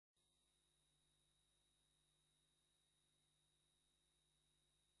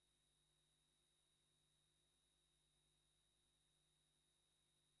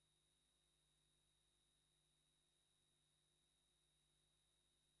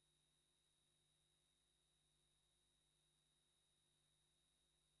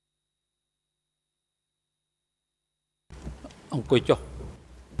The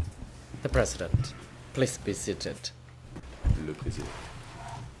President, please be seated. Le Président.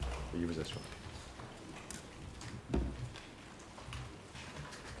 Veuillez vous asseoir.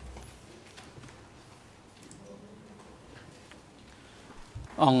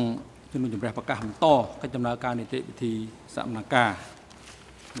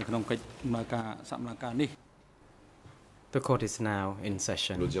 The court is now in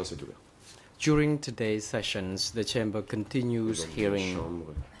session. L'audience est ouverte. During today's sessions, the chamber continues hearing. La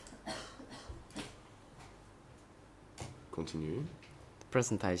Chambre continue.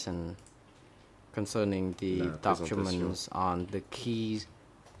 Presentation concerning the documents on the keys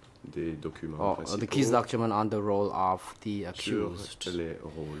Des documents or the keys document on the role of the accused.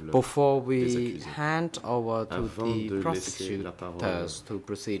 Before we hand over to the prosecutors to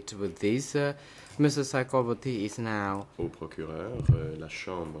proceed with this, Mr. Saikolvati is now Au procureur, la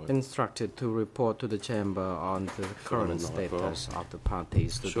Chambre instructed to report to the chamber on the current status of the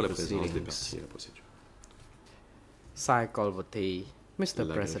parties to sur the la présence des proceedings. parties à la procédure. Saikolvati, Mr.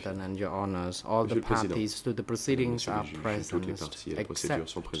 President and Your Honors, all the parties to the proceedings are present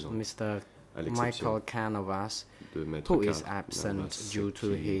except Mr. Michael Canovas, who is absent due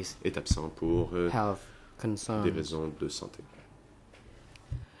to his health des concerns. raisons de santé.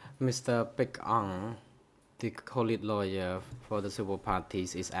 Mr. Pek Ang, the co-lead lawyer for the civil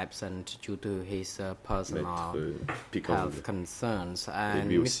parties, is absent due to his personal health concerns.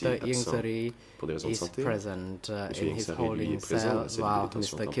 And Mr. Ingsari is present in his holding cell, while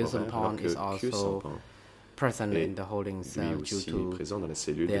Mr. Kilsampon is also present in the holding cell due to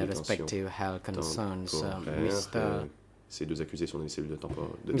their respective health concerns. Ces deux accusés sont dans les cellules de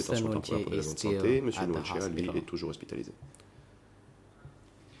détention temporaire pour des raisons de santé. M. Nunchia, lui, est toujours hospitalisé.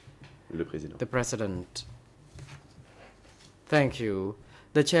 Le Président. The President. Thank you.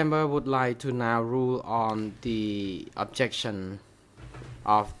 The chamber would like to now rule on the objection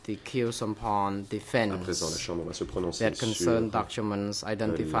of the Kilsampon defense that concern documents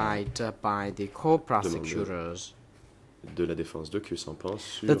identified by the co-prosecutors. De la défense de Kilsampon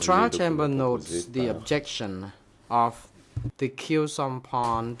sur the trial chamber notes the objection of the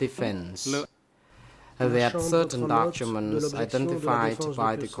Kilsampon defense that certain documents identified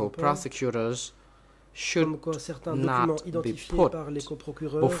by the co-prosecutors should not be put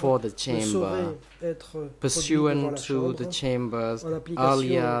before the chamber pursuant to the chamber's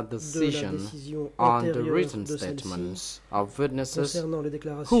earlier decision on the written statements of witnesses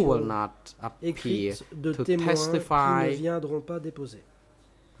who will not appear to testify.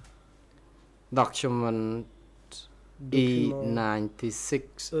 Document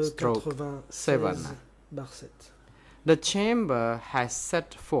E96/7. The chamber has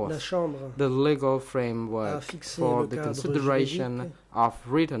set forth the legal framework for the consideration of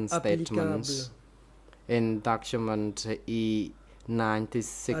written statements in document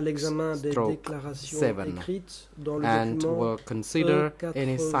E96/7 and will consider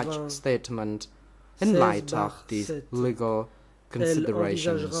any such statement in light of these legal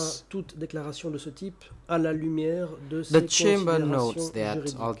considerations. The chamber notes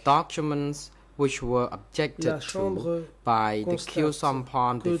that all documents which were objected to by the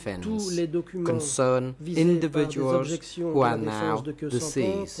Kilsampon defense concern individuals who are now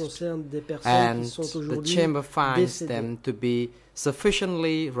deceased, and the chamber finds them to be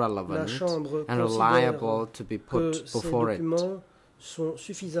sufficiently relevant and reliable to be put before it.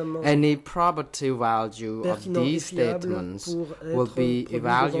 Any property value of these statements will be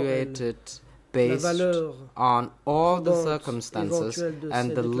evaluated based on all the circumstances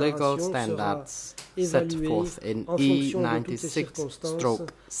and the legal standards set forth in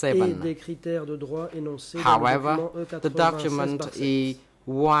E96/7. However, the document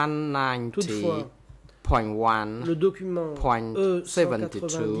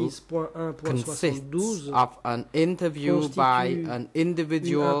E190.1.72 consists of an interview by an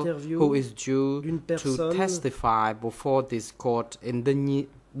individual who is due to testify before this court in the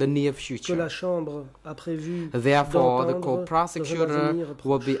near future. Therefore, the co-prosecutor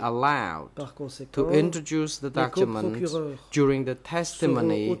will be allowed to introduce the document during the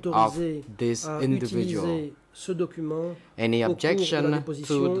testimony of this individual. Any objection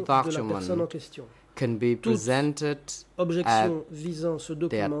to the document can be presented at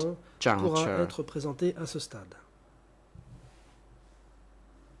that juncture.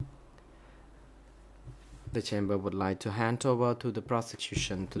 The chamber would like to hand over to the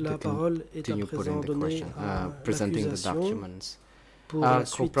prosecution to continue putting the question, presenting the documents.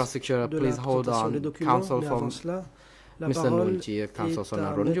 Co-prosecutor, please hold on. Counsel for Mr. Nunchia, Counsel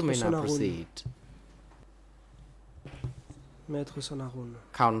Sonarun, you may now proceed. Maître Sonarun.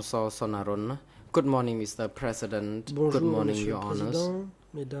 Counsel Sonarun, Good morning, Mr. President. Bonjour, Good morning, Monsieur Your le Honors. Président,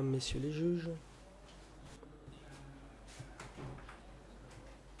 Mesdames, Messieurs les juges.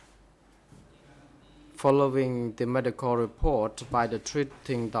 Following the medical report by the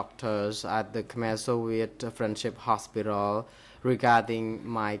treating doctors at the Khmer Soviet Friendship Hospital regarding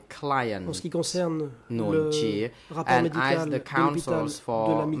my client, En ce qui concerne Nuon Chea, rapport and médical as the de counsels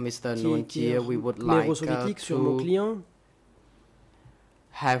for l'hôpital Mr. de Nuon l'amitié qui est Chea, we would like khméro-soviétique sur mon to client,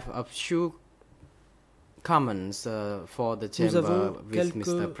 have a few comments for the nous chamber avons with Mr.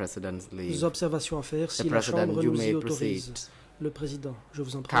 quelques President's leave. observations à faire si The la President, Chambre you nous may y proceed. autorise. Le Président, je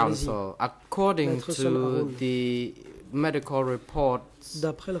vous en prie, allez-y. Counsel, according Maître to Solmaroun, the medical reports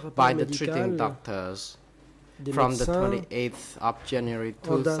d'après le rapport by the treating médical doctors des from the médecins 28th of January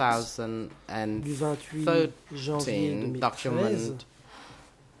en date 2013, du 28 janvier 2013, document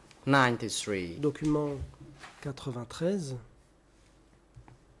 93, document 93,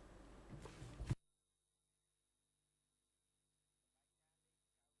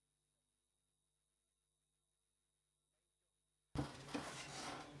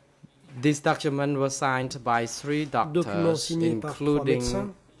 this document was signed by 3 document doctors, signé par 3 médecins,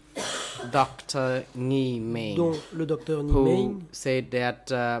 including Dr. Nghi Meng, dont le docteur Nghi who Meng. said that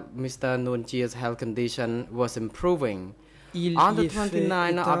Mr. Nuon Chea's health condition was improving. Il On y the fait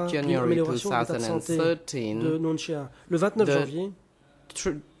 29 état of d'une January amélioration de l'état de santé de 2013, Nuon Chea. Le 29 the janvier,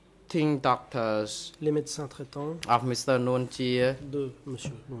 treating doctors les médecins traitants of Mr. Nuon Chea de M.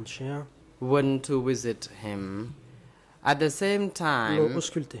 Nuon Chea went to visit him. At the same l'ont time,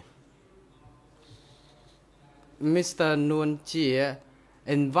 ausculté. Mr. Nuon Chea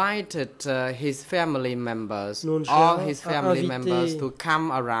invited his family members, Nuon Chea all his a family invité members, to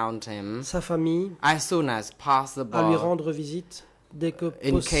come around him Sa famille as soon as à lui possible rendre visite dès que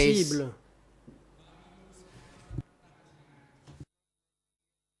In possible.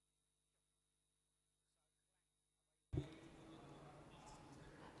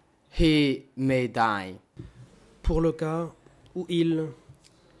 he may die. Pour le cas où il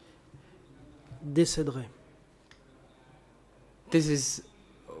décéderait. This is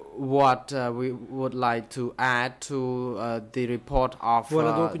what we would like to add to the report of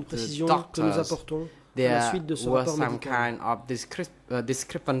Voilà donc une the précision que nous doctors. apportons à la There suite de ce were rapport some médical. kind of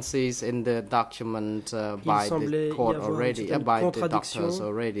discrepancies in the document by semblait the y court avoir une already, certaine by the contradiction. doctors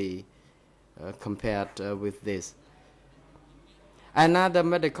already, compared with this. Another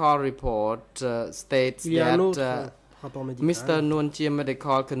medical report states Il y a un that autre rapport Mr. médical Nuon Chea's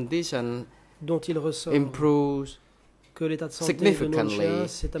medical condition dont il ressort improves que l'état de santé de Nuon significantly. Chea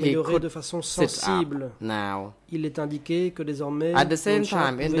s'est He amélioré could de façon sit up sensible. now. Il est indiqué que désormais At the same Nuon Chea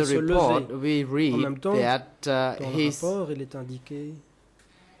time, in pouvait the se report, lever. we read même temps, that Dans le his rapport, il est indiqué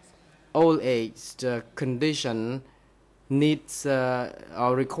old age condition needs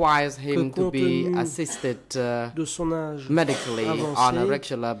or requires him to be compte tenu assisted de son âge medically on a avancé,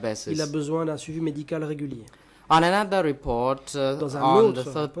 regular il a basis. besoin d'un suivi médical régulier. On another report Dans un on the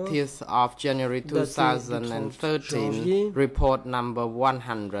autre rapport 30th of January daté du 30 janvier, 2013, report number 100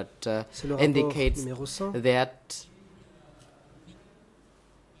 C'est le rapport indicates numéro 100 that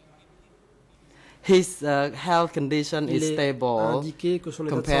his health condition il is est stable indiqué que son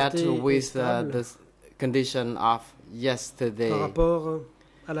état de compared santé to est with stable the condition of par yesterday. rapport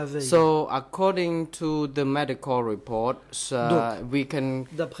à la veille. So, according to the medical reports, we can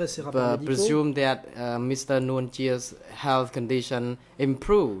D'après ces rapports médicaux, presume that Mr. Nuon Chea's health condition il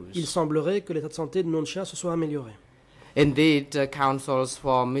improves. semblerait que l'état de santé de Nuon Chea se soit amélioré. Indeed, counsels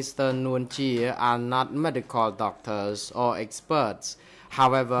for Mr. Nuon Chea are not medical doctors or experts.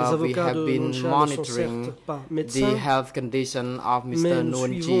 However, Les we avocats have de been Nuon Chea ne sont monitoring certes pas the médecins, health condition of mais Mr. nous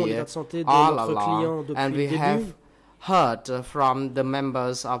Nuon suivons l'état Chea de santé de all notre client along, depuis and le we début. have heard from the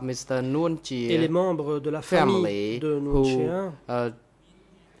members of Mr. Nuon Et les Chea membres de la famille family de Nuon who Chea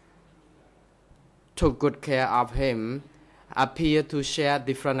took good care of him appear to share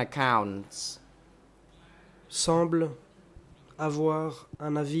different accounts. semblent avoir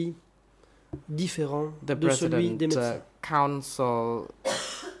un avis différent The de celui des President, médecins. Counsel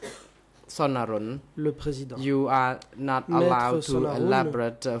Sonarun, Le président. you are not Maître allowed to Sonarun,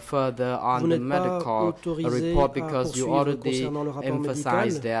 elaborate further on vous the n'êtes pas medical autorisé report à because you poursuivre already concernant le rapport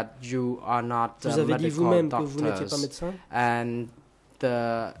emphasized médical. that you are not Vous avez dit medical vous-même que vous n'étiez pas doctors, médecin. and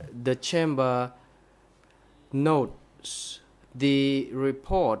the chamber notes the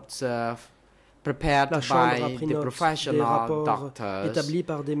reports prepared La Chambre a by pris the note des professional rapports doctors, établis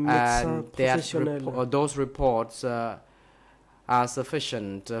par des médecins and that professionnels. those reports are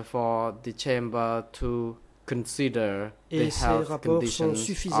sufficient for the chamber to consider the Et ces health rapports sont conditions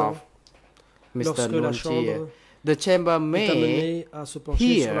suffisants of Mr. lorsque la Nuon Chea. Chambre the chamber est may amené à se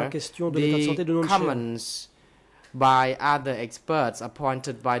pencher sur la hear question de l'état de santé the de Nunchia. comments by other experts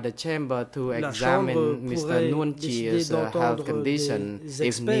appointed by the chamber to La examine Chambre Mr. pourrait Nunchi's décider health d'entendre condition des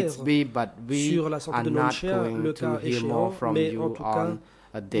if needs experts be, but we sur la santé are de not Nunchia, going le to cas hear more échéant, from mais en you tout cas,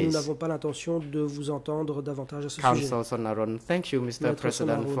 on nous this. n'avons pas l'intention de vous entendre davantage à ce sujet. Council Sonaron, thank you, Mr. Maître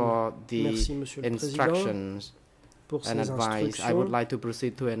President, Sonaron, for the merci, Monsieur le Président, instructions pour and ces advice. I would like to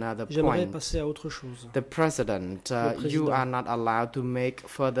proceed to another J'aimerais point. passer à autre chose. The President, Le Président, you are not allowed to make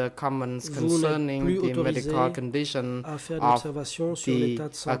further comments vous n'êtes concerning plus the autorisé medical condition à faire of d'observations sur the l'état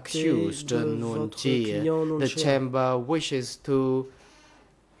de santé accused de votre Nunchi. client The Nunchia. chamber wishes to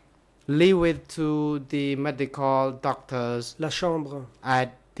leave it to the medical doctors La Chambre at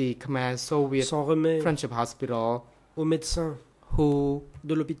the Khmer Soviet s'en remet Friendship Hospital aux médecins who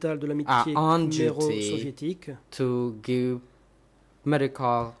de l'hôpital de l'amitié are on khmero-soviétique, to give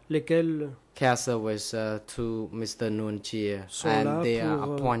medical lesquels care service to Mr. Nunchi, sont là and they are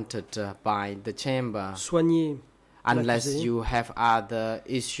pour, appointed by the chamber. soigner Unless l'accusé. you have other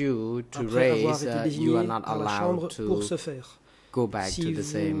issue to Après avoir raise, été you désigné are not par la Chambre allowed pour to ce faire. go back Si to the vous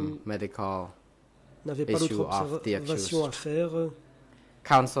same medical n'avez pas d'autres issue of the observations à accused. faire,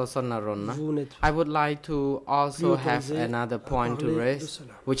 Council Sonaron, vous n'êtes I would like to also plus have autorisé another à point to parler de raise,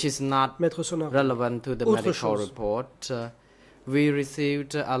 cela. which is not Maître Sonaron, relevant to the Autre medical chose. report. We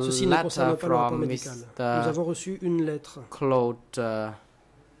received a ceci ne concerne letter pas le rapport from médical. Nous Mr. avons reçu une lettre. Claude.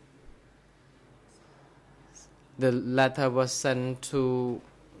 The letter was sent to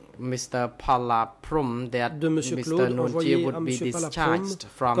Mr. Palaprum that de Monsieur Mr. Claude Nunchi envoyé à would be Monsieur discharged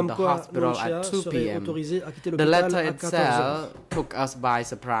from comme the quoi hospital Nunchia at 2 serait p.m. autorisé à quitter The l'hôpital letter à 14 heures. itself took us by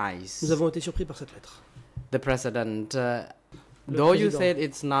surprise. Nous avons été surpris par cette lettre. The President, Le though you Président, said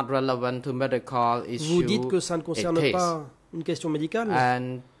it's not relevant to medical vous issue, dites que ça ne concerne it is. pas une question médicale.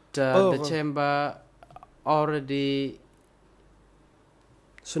 and Or, the chamber already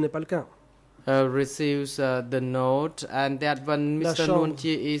Ce n'est pas le cas. receives the note, and that when La Mr. Chambre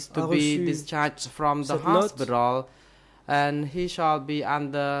Nunchi is to a be reçu discharged from the cette note. hospital, and he shall be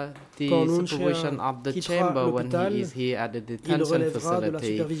under the Quand Nunchia supervision of the quittera chamber when l'hôpital, he is here at the Il detention relèvera de la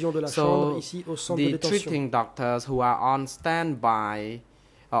facility. supervision de la So, Chambre ici au centre de The détention. treating doctors who are on standby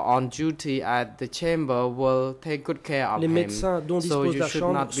on duty at the chamber will take good care of Les him. médecins dont So dispose you la should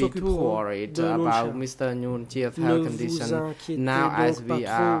Chambre not be too s'occuperont worried de about Nunchia. Mr. Nunchi's Ne health vous condition inquiétez now as donc pas we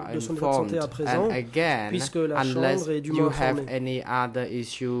are trop de son état de informed. santé à présent, And again, puisque la unless Chambre est dûment you have informée. any other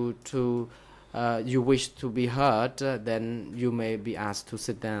issue to you wish to be heard, then you may be asked to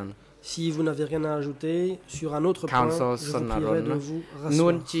sit down. Si vous n'avez rien à ajouter sur un autre point, Council je vous prierai de Sonaron, vous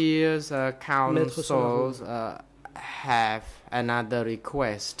rasseoir. Nunchi's Maître councils have another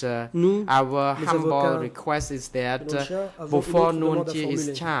request. Nous, Our les humble avocats request is that de Nunchia, avons before une autre demande à Nunchi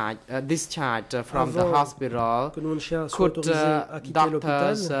is formuler. discharged from the Avant hospital, que Nunchia soit could autorisé à quitter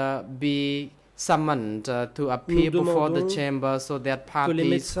l'hôpital, doctors be summoned to appear nous before the demandons chamber so that que les parties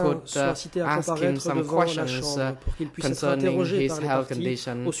médecins could soient cités à ask him comparaître some devant la questions Chambre pour qu'ils puissent être concerning interrogés his par les health parties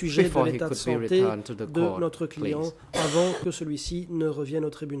condition au sujet de before he l'état de could be santé returned to the de court, notre client please. avant que celui-ci ne revienne au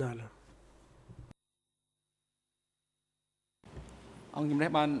tribunal.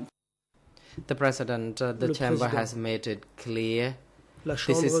 The President, the Le chamber Président. has made it clear La this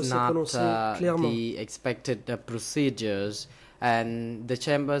Chambre is s'est not prononcée clairement. the expected procedures, and the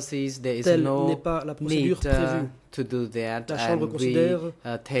chamber sees there is Telle n'est no pas la procédure need prévue. to do that, La Chambre and we considère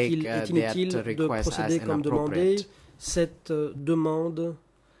take qu'il est that inutile de request as procéder comme demandé. inappropriate. Cette demande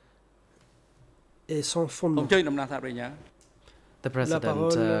est sans fondement. The President,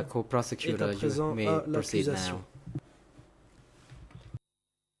 parole est co-prosecutor, à présent you may à proceed l'accusation. now.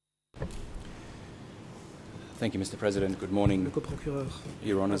 Thank you, Mr. President. Good Le morning, coprocureur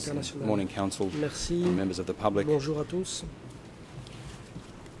Your Honours. international. Good morning, Council Merci. and members of the public. Bonjour à tous.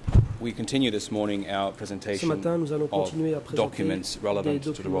 We continue this morning our Ce presentation matin, nous allons of continuer à présenter documents relevant des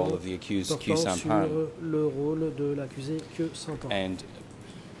to the documents role of the accused Khieu portant sur Samphan. le rôle de l'accusé Khieu Samphan. And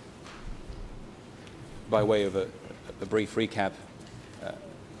by way of a brief recap,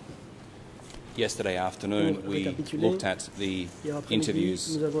 yesterday afternoon Pour we récapituler, looked at the Hier après-midi,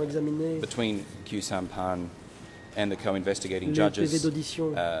 interviews nous avons examiné between Khieu Samphan and the co-investigating les PV judges,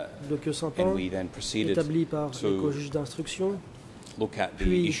 d'audition de Khieu and Samphan, we then proceeded établis par les to co-juges d'instruction. look at the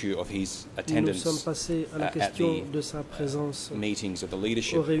Puis, issue of his Nous sommes attendance passés à la at question the de sa présence meetings of the aux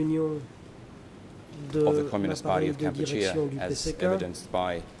leadership réunions de of the Communist Party l'appareil of de Kampuchea, direction du as PCK, evidenced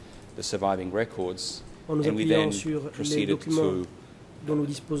by the surviving records, en nous and we appuyant then sur les proceeded documents to dont nous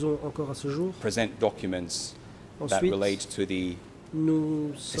disposons encore à ce jour. present documents that Ensuite, relate to the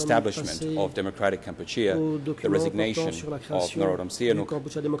establishment of democratic Kampuchea, the resignation of Norodom Sihanouk,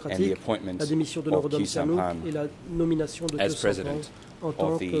 and the appointment of Khieu Samphan as president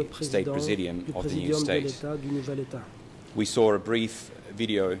of the State Presidium of the new state. We saw a brief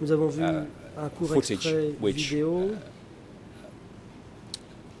video footage which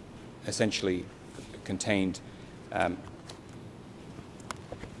essentially contained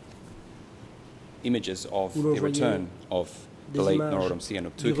images of the return of the late Norodom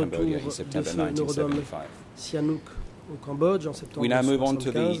Sihanouk to Cambodia in September 1975. We now move on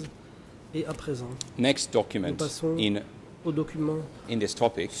to the next document in this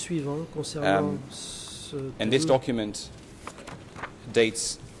topic, and this document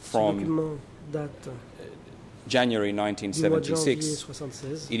dates from January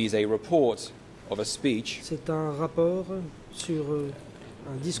 1976. It is a report of a speech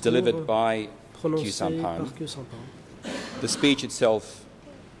delivered by Khieu Samphan. The speech itself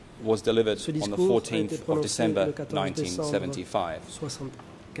was delivered on the 14th of December 1975.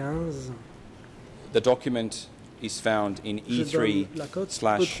 The document is found in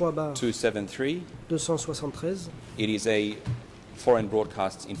E3/273. It is a Foreign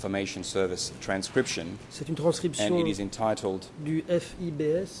Broadcast Information Service transcription, and it is entitled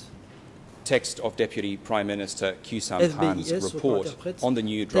Text of Deputy Prime Minister Khieu Samphan's report on the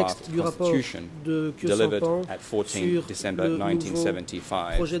new draft constitution delivered at 14 December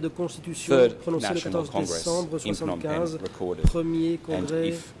 1975, Third National Congress in Phnom Penh recorded. And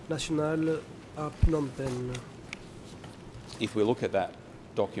if we look at that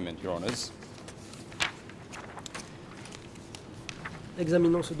document, Your Honours,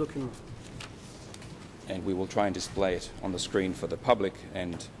 examinons ce document. And we will try and display it on the screen for the public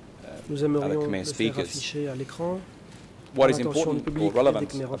and Nous aimerions le faire afficher à l'écran. What is important or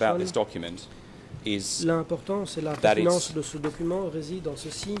relevant about this document is l'important, c'est la pertinence de ce document réside dans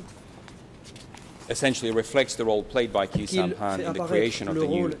ceci. Essentially reflects the role played by Khieu Samphan in the creation of the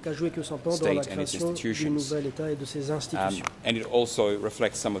new state and its institutions. And it also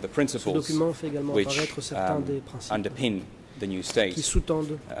reflects some of the principles which underpin the new state.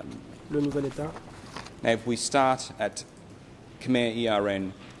 Now, if we start at Khmer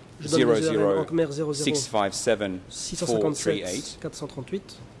ERN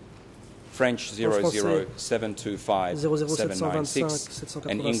 00657-438, French 00725-796,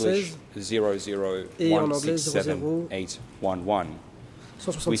 and English 00167-811.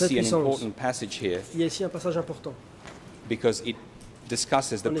 We see an important passage here because it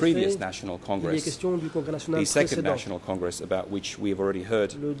discusses the previous National Congress, the Second National Congress, about which we have already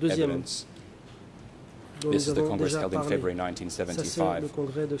heard evidence. This is the Congress held in February 1975,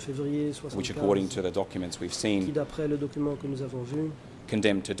 which, according to the documents we've seen,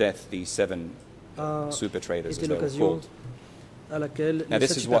 condemned to death the 7 super traders, as they were called. Now,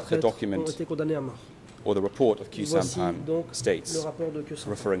 this is what the document, or the report of Khieu Samphan states,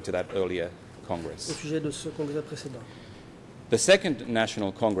 referring to that earlier Congress. The Second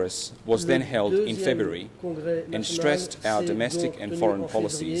National Congress was then held in February and stressed our domestic and foreign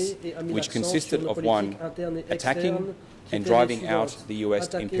policies, which consisted of 1. Attacking and driving out the US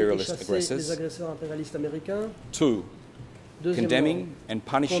imperialist aggressors, 2. Condemning and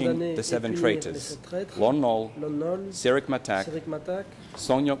punishing the 7 traitors, Lon Nol, Serik Matak,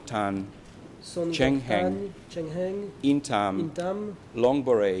 Sonyok Tan, Cheng Heng, Intam, Long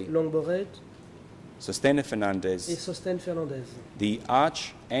Boret, Sostene Fernandez, the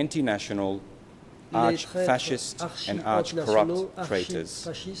arch-anti-national, arch-fascist and arch-corrupt traitors,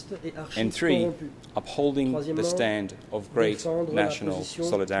 and 3, upholding the stand of great national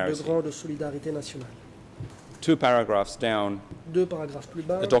solidarity. 2 paragraphs down, the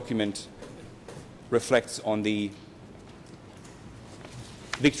document reflects on the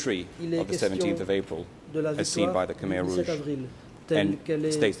victory of the 17th of April, as seen by the Khmer Rouge, and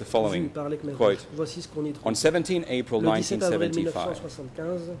states the following, quote, on 17 April 1975,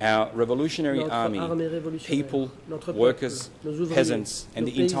 our revolutionary army, people, workers, peasants, and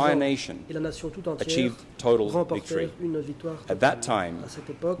the entire nation achieved total victory. At that time,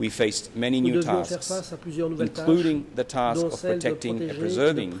 we faced many new tasks, including the task of protecting and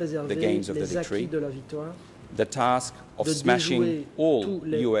preserving the gains of the victory, the task of smashing all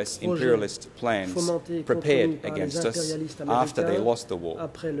US imperialist plans prepared against us after they lost the war,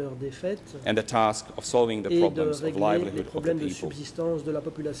 and the task of solving the problems of livelihood of the people.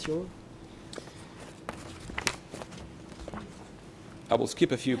 I will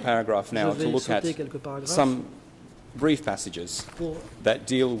skip a few paragraphs now to look at some brief passages that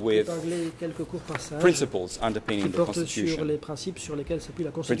deal with principles underpinning the Constitution,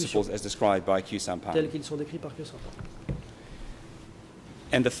 principles as described by Khieu Samphan.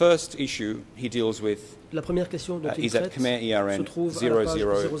 And the first issue he deals with La première question dont il is at traite Khmer ERN se trouve à la page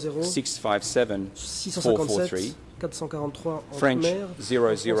 00657443, 443 en French Khmer,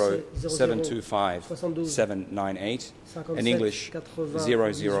 007225798, and English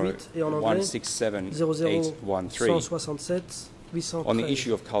 001678113 on the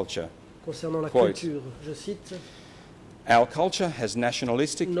issue of culture. Concernant la Quote, culture, je cite, Our culture has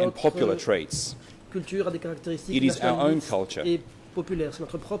nationalistic and popular traits. culture a des caractéristiques It is our own nationalistes culture. et populaires, c'est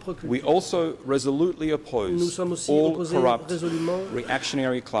notre propre culture. We also resolutely Nous oppose sommes aussi all opposés corrupt, résolument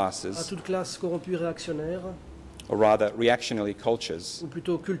reactionary à classes, toute classe corrompue réactionnaire, or rather reactionary cultures, ou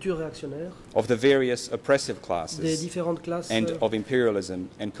plutôt culture réactionnaire, of the various oppressive des classes différentes classes and of imperialism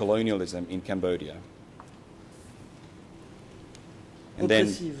and colonialism in Cambodia. And then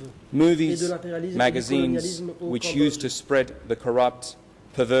oppressives et movies, de l'impérialisme et du magazines colonialisme au which Cambodge. used to spread the corrupt,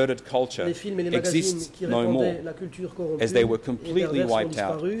 perverted culture Les films et les magazines exist qui no more, répandaient la culture corrompue as they were et completely perverse ont wiped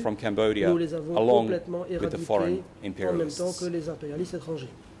out disparu. from Cambodia Nous les avons along complètement with the éradiqués foreign en même temps imperialists. que les impérialistes étrangers.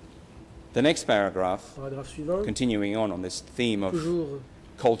 The next paragraph, Paragraphe suivant, continuing on this theme of toujours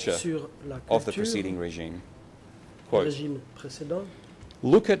culture sur la of the culture preceding regime. du Quote, régime précédent.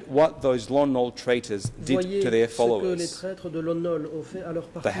 look at what those Lon Nol traitors did Voyez to their ce que les followers. traîtres de Lon Nol ont fait à leurs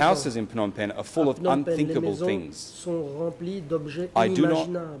The partisans. houses in Phnom Penh are full À of Phnom Penh, les unthinkable maisons things. sont remplies d'objets I do not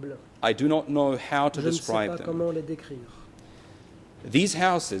inimaginables. I do not know how to Je ne sais describe pas them. comment les décrire. These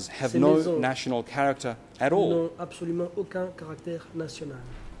houses have Ces no maisons national character at all. N'ont absolument aucun caractère national.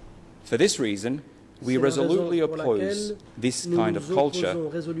 For this reason, we C'est la resolutely raison pour oppose laquelle this nous kind nous of culture opposons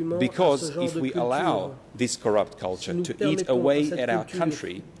résolument à because ce genre if de we culture. allow this corrupt culture Si nous to eat permettons à away cette at our culture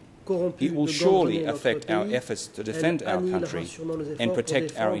country, corrompue it will de surely gangréner notre affect our pays, efforts to elle defend our annihilera country sûrement nos efforts and pour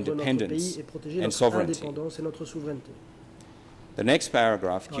protect our défendre notre independence pays et protéger and notre sovereignty. indépendance et notre souveraineté. The next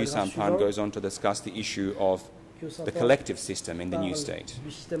paragraph, Khieu Paragraphe Sampan, suivant. goes on to discuss the issue of Khieu the Sampan collective system in the new parle state.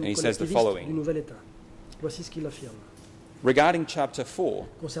 du système And he says the collectiviste du following. nouvel État. Voici ce qu'il affirme. Regarding Chapter 4,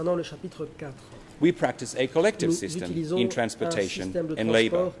 Concernant le chapitre 4, we practice a collective nous system utilisons in un transportation système de and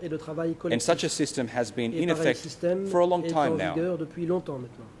labour. transport et de travail And collectif. such a system has been Et in pareil effect système for a long est time en now. vigueur depuis longtemps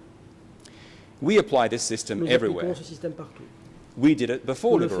maintenant. We apply this system Nous everywhere. appliquons ce système partout. We did it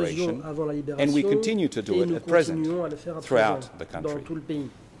before Nous le faisions liberation avant la libération and we continue to do et it nous at present continuons à le faire à throughout présent the dans country, tout le pays,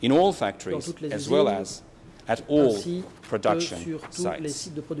 in all factories toutes les as well usines, as at all ainsi production que sur tous les sites.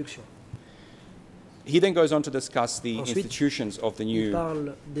 sites de production. He then goes on to discuss the Ensuite, institutions of the Il new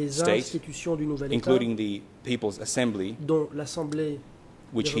parle des state, institutions du nouvel État, including the People's Assembly, dont l'Assemblée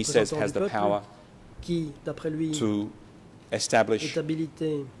which des he says représentants has du the peuple, power qui, d'après lui, to establish est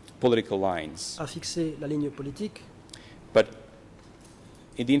habilité political lines. à fixer la ligne politique. But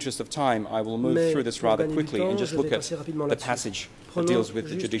in the interest of time, I will move Mais through this pour rather gagner du quickly and temps, just je look vais at passer rapidement the là-dessus. passage that Prenons deals with the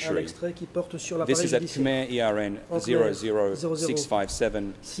juste un judiciary. extrait qui porte sur This l'appareil is at judiciaire. Khmer ERN En Khmer,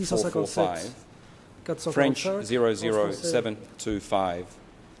 00657 657 French 445, 00725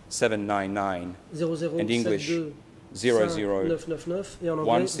 799, and English 00999 et en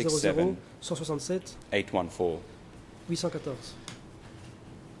anglais 167 167 814. 814.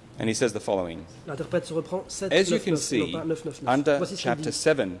 And he says the following. L'interprète se reprend As you can 799, see, non pas 999. under Voici ce qu'il Chapter dit.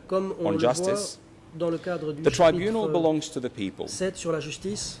 7 Comme on on le justice, voit dans le cadre du the tribunal chapitre belongs to the people, 7 sur la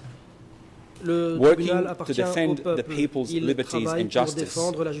justice, le working tribunal to appartient au defend the peuple. people's Il liberties travaille and pour justice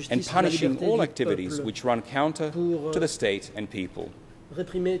défendre la and justice et la punishing liberté all du activities peuple, which run counter pour to the state and people,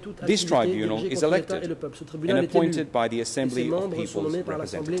 réprimer toute This activité tribunal dirigée is contre l'État elected et le peuple. Ce and tribunal est élu appointed by the et ses Assembly of membres sont People's nommés par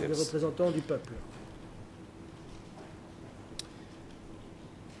l'Assemblée des representatives. représentants du peuple.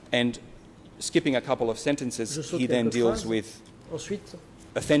 And skipping a couple of Je sentences, saute he then quelques deals phrases. with Ensuite,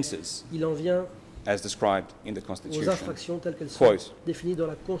 offences il en vient as described in the aux Constitution. infractions telles qu'elles sont Quote, définies dans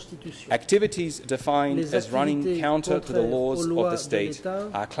la Constitution. activities defined Les as running activités counter to the contraires laws aux of lois the de state l'État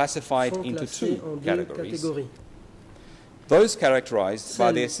are classified sont into classées two en deux categories. catégories. Those characterized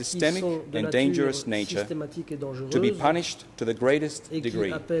by their Celles qui systemic sont de and nature dangerous nature systématique et to be dangereuse punished to the greatest et qui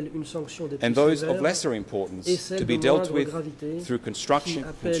degree, appellent une sanction des and plus those of sévères, lesser importance et to celles be de dealt moindre with gravité through qui constructive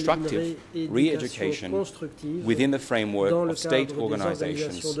appellent une re-education rééducation constructive within the framework dans le of state cadre des organisations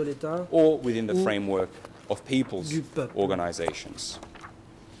organizations de l'État or within the ou framework of people's du peuple. organizations.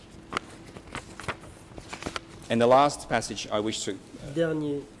 And the last passage I wish to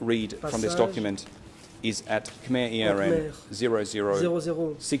Dernier read from this passage document is at Khmer ERN Khmer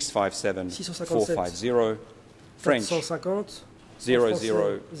 00657 657 450, French 450,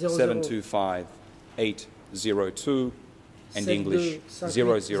 00725 802, and English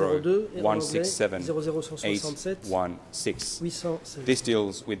 00167 00167 816. 816. This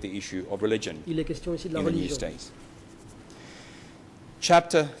deals with the issue of religion Il est question ici de la in the new religion. state.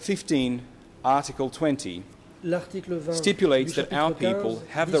 Chapter 15, Article 20, stipulates that our people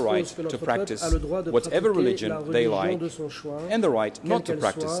have the right to practice whatever religion they like and the right not to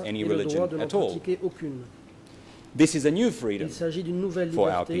practice any religion at all. This is a new freedom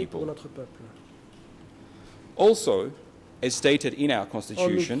for our people. Also, as stated in our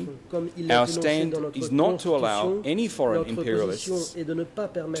Constitution, our stand is not to allow any foreign imperialists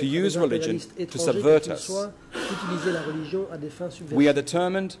to use religion to subvert us. We are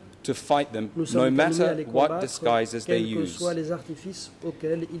determined to fight them no matter what disguises they use.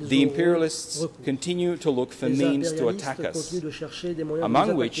 The imperialists continue to look for means to attack us,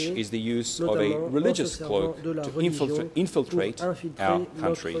 among which is the use of a religious cloak to infiltrate our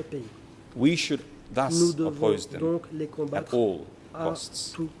country. We should thus oppose them at all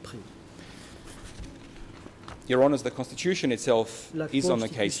costs. Your Honours, the Constitution itself is on the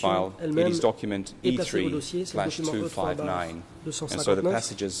case file. It is document E3/259, and so the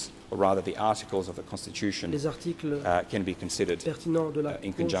passages, or rather the articles of the Constitution, can be considered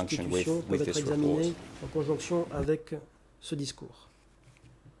in conjunction with this report.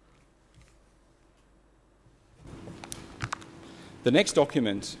 The next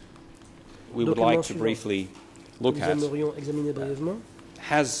document we would like to briefly look at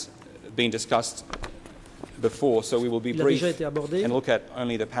has been discussed before, so we will be brief and look at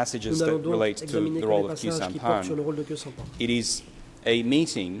only the passages that relate to the role of Khieu Samphan. It is a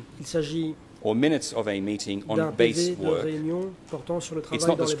meeting or minutes of a meeting on base work. It's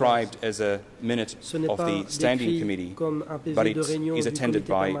not described as a minute of the Standing Committee, but it is attended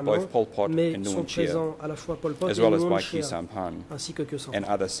by both Pol Pot and Nuon Chea, as well as by Khieu Samphan and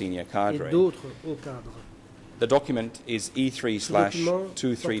other senior cadre. The document is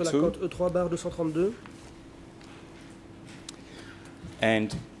E3/232,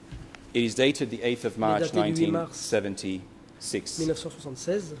 and it is dated the 8th of March 1976.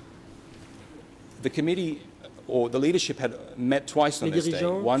 The committee or the leadership had met twice on this day,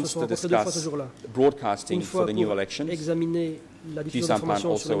 once to discuss broadcasting for the new elections. Khieu Samphan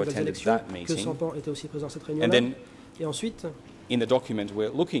also attended that meeting. And then in the document we're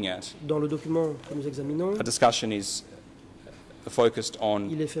looking at, a discussion is focused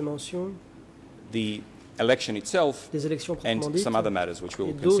on the election itself and some other matters which we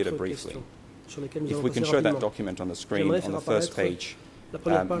will consider briefly. If we can show that document on the screen on the first page,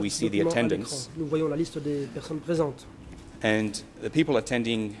 we see the attendance, and the people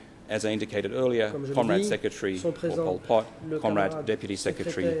attending, as I indicated earlier, Comrade Secretary or Pol Pot, Comrade Deputy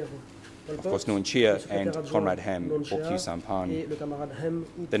Secretary, of course Nuon Chea, and Comrade Hem or Khieu Samphan.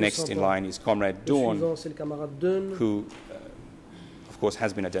 The next in line is Comrade Doorn, who of course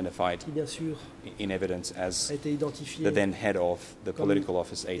has been identified in evidence as the then head of the political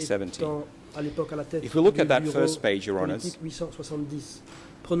office 870. If we look at that first page, Your Honours,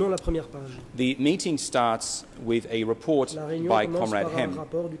 the meeting starts with a report by Comrade Hem,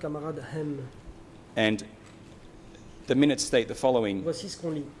 and the minutes state the following.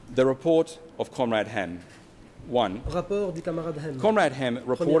 The report of Comrade Hem. 1. Comrade Hem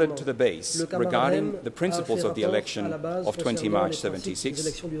reported to the base regarding the principles of the election of 20 March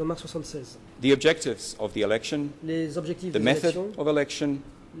 76, the objectives of the election, the method of election,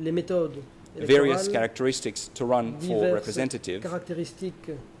 various characteristics to run for representative,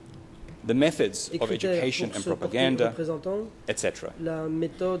 the methods of education and propaganda, etc.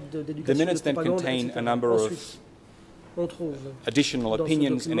 The minutes then contain a number of additional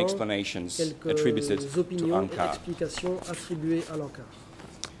opinions and explanations attributed to Ankar.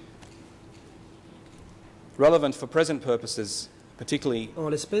 Relevant for present purposes, particularly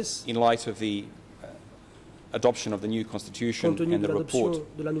in light of the adoption of the new constitution and the report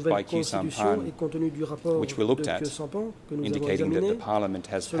by Khieu Samphan, which we looked at, indicating that the Parliament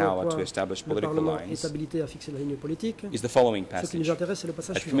has power to establish political lines, is the following passage. At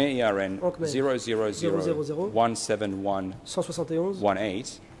Khmer ERN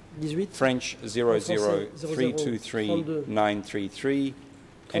 000-171-18, French 00323-933,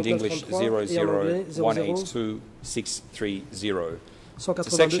 and English 00182-630. It's a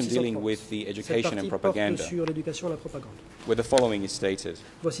section dealing with the education and propaganda, where the following is stated.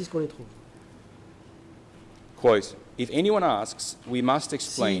 Quote, if anyone asks, we must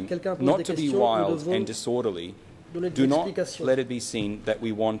explain not to be wild and disorderly. Do not let it be seen that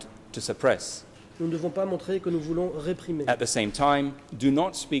we want to suppress. At the same time, do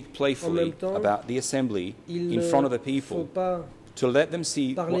not speak playfully about the assembly in front of the people, to let them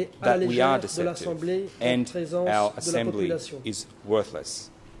see that we are deceptive and our assembly is worthless.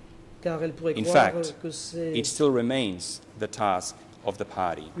 In fact, it still remains the task of the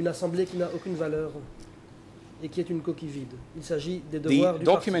party. The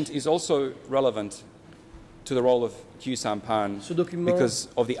document is also relevant to the role of Khieu Samphan because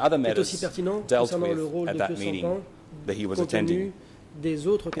of the other matters dealt with at that meeting that he was attending.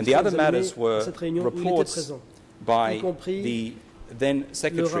 And the other matters were reports by the then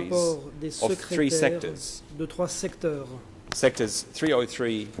secretaries of three sectors, sectors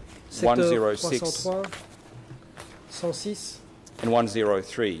 303, 106, and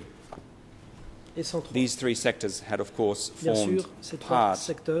 103. These three sectors had, of course, formed part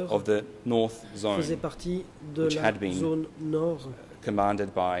of the North Zone, which had been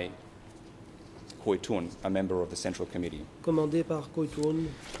commanded by Khoi Toon, a member of the Central Committee. And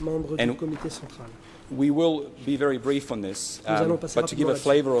we will be very brief on this, but to give a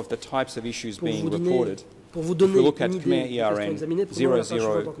flavour of the types of issues being reported, if we look at Khmer ERN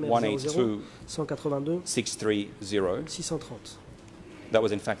 00182 630, that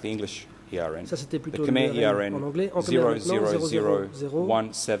was in fact the English ERN. The Khmer ERN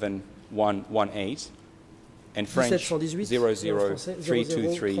 000171118 and French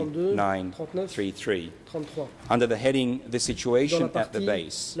 003233933 under the heading The Situation at the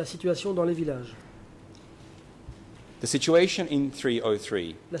Base. The situation in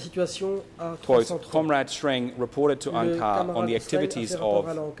 303, quote, Comrade Shreng reported to Ankar on the activities of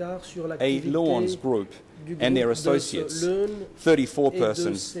a Luon's group and their associates, 34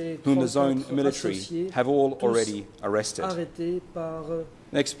 persons, whom the zone military have all already arrested.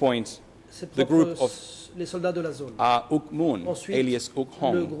 Next point, the group of Uk Mun, alias Uk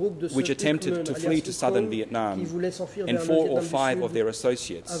Hong, which attempted to flee to southern Vietnam, and 4 or 5 of their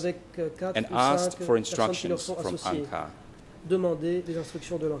associates, and asked for instructions from Ankar.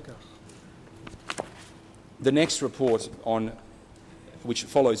 The next report, on which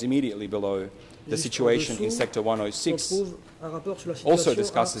follows immediately below, the situation in Sector 106, also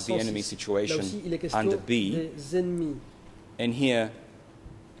discusses the enemy situation under B, and here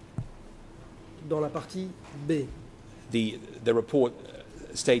the report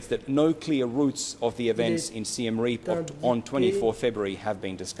states that no clear routes of the events in Siem Reap on 24 February have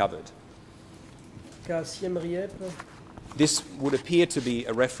been discovered. This would appear to be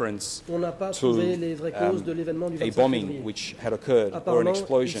a reference to a bombing which had occurred, or an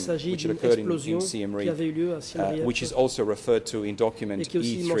explosion which had occurred in Siem Reap, which is also referred to in document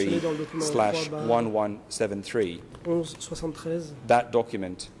E3/1173. That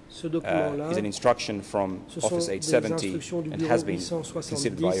document is an instruction from Office 870 and has been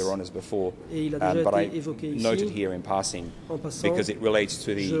considered by Your Honours before, but I noted here in passing because it relates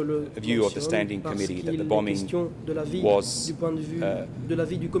to the view of the Standing Committee that the bombing was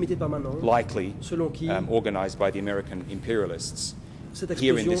likely organised by the American imperialists.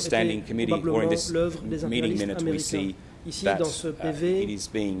 Here in this Standing Committee, or in this meeting minute, we see that it is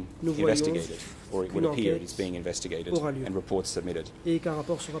being investigated, or it would appear it is being investigated, and reports submitted.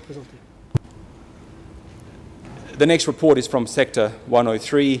 The next report is from Sector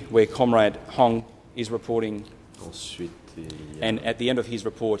 103, where Comrade Hong is reporting, and at the end of his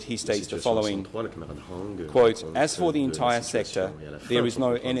report he states the following, quote, as for the entire sector, there is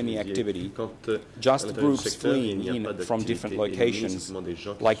no enemy activity, just groups fleeing in from different locations,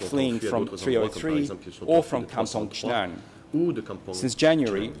 like fleeing from 303 or from Kampong Chhnang. Since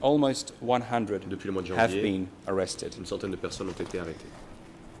January, almost 100 have been arrested.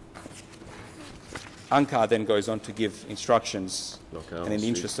 Ankar then goes on to give instructions, and in the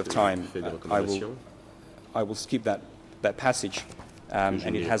interest of time, I will skip that passage,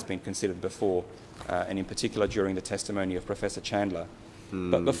 and it has been considered before, and in particular during the testimony of Professor Chandler.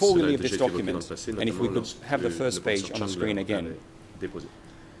 But before we leave this document, and if we could have the first page on the screen again,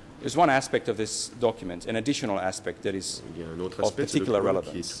 there's one aspect of this document, an additional aspect that is of particular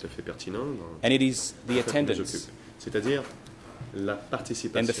relevance, and it is the attendance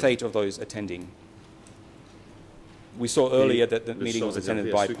and the fate of those attending. We saw earlier that the meeting was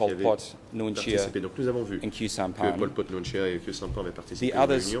attended by Pol Pot, Nuon Chea, and Khieu Samphan. The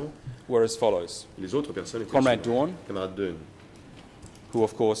others were as follows. Comrade Duon, who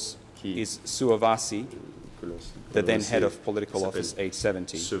of course is Suavasi, the then head of Political Office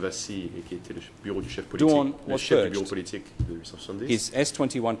 870. Duon was purged. His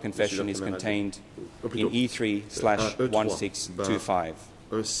S21 confession is contained in E3/1625.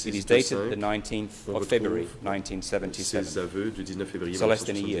 It is dated the 19th of February 1977, so less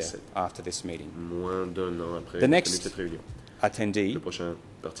than a year after this meeting. The next attendee,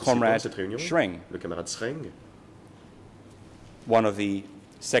 Comrade Shreng, one of the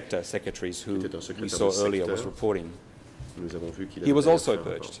sector secretaries who we saw earlier was reporting. He was also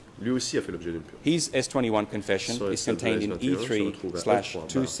purged. His S21 confession is contained in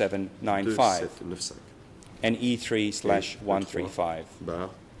E3/2795 and E3/135.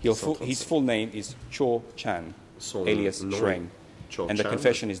 His full name is Cho Chan, alias Shreng, and the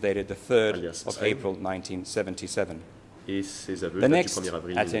confession is dated the 3rd of April 1977. The next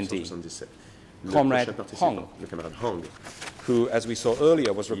attendee, Comrade Hong, who, as we saw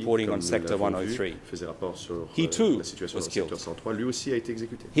earlier, was reporting on Sector 103. He too was killed.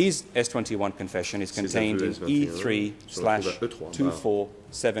 His S21 confession is contained in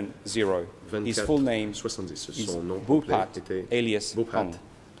E3/2470. His full name is Bupat, alias Hong.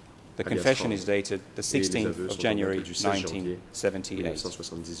 The confession is dated the 16th of January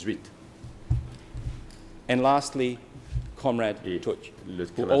 1978. And lastly, Comrade Tuch,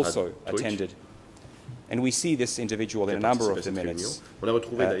 who also attended. And we see this individual in a number of the minutes,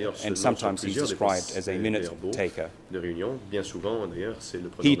 and sometimes he's described as a minute taker.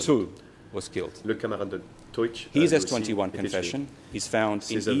 He too was killed. His S21 confession is found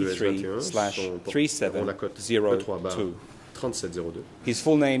in E3/3702. His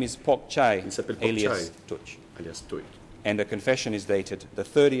full name is Pok Chai, alias Tuch. And the confession is dated the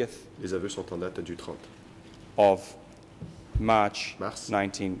 30th of March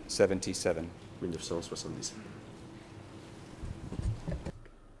 1977.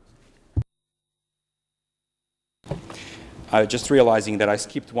 Just realizing that I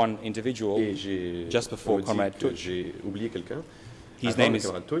skipped one individual just before Comrade Tuch. His name is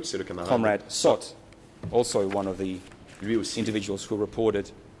Comrade Sot, also one of the individuals who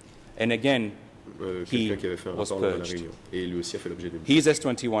reported. And again, he was purged. His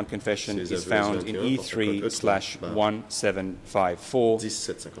S21 confession is found in E3/1754.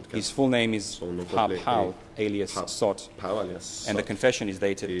 His full name is Pa Pao, alias Sot, and the confession is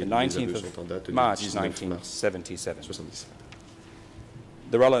dated the 19th of March 1977.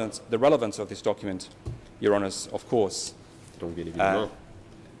 The relevance of this document, Your Honours, of course,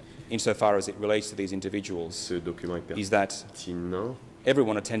 insofar as it relates to these individuals, is that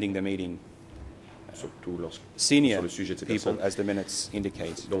everyone attending the meeting, senior people, as the minutes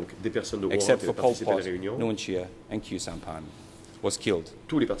indicate, except for Pol Pot, Nuon Chea, and Khieu Samphan, was killed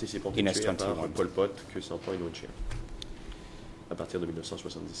in S21.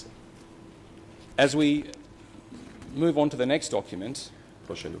 As we move on to the next document,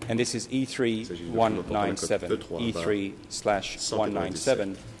 and this is E3/197,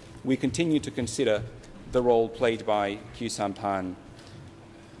 E3/197, we continue to consider the role played by Khieu Samphan,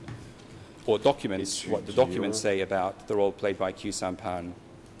 or documents, what the documents say about the role played by Khieu Samphan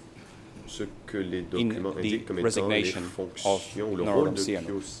in the resignation of Norodom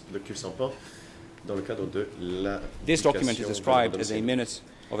Sihanouk. This document is described as a minute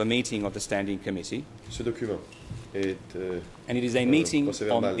of a meeting of the Standing Committee, and it is a meeting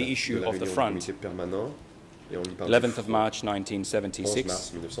on the issue of the front, 11th of March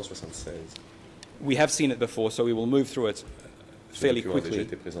 1976. We have seen it before, so we will move through it fairly quickly.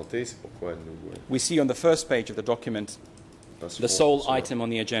 We see on the first page of the document the sole item on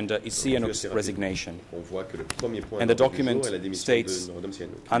the agenda is Sihanouk's resignation. And the document states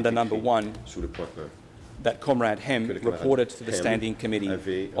under number 1 that Comrade Hem reported to the Standing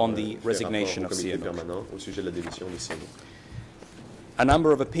Committee on the resignation of Sihanouk. A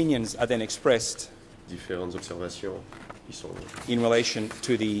number of opinions are then expressed in relation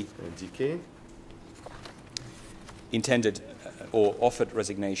to the intended or offered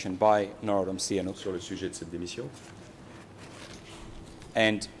resignation by Norodom Sihanouk.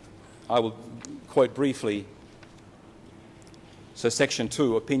 And I will quote briefly, so Section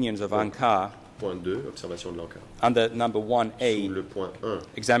 2, Opinions of ANCAR, under number 1A,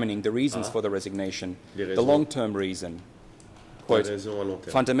 examining the reasons for the resignation, the long-term reason, quote,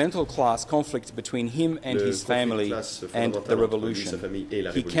 fundamental class conflict between him and his family and the revolution.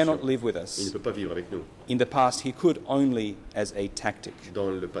 He cannot live with us. In the past, he could only as a tactic.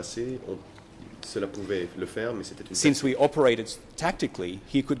 Since we operated tactically,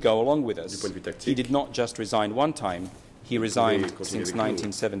 he could go along with us. He did not just resign one time, he resigned since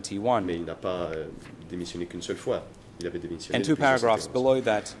 1971. And 2 paragraphs below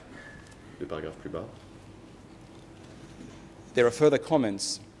that, there are further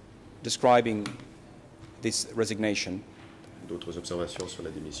comments describing this resignation.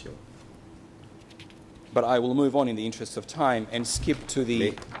 But I will move on in the interest of time and skip to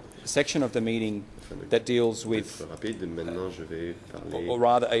the section of the meeting that deals with, or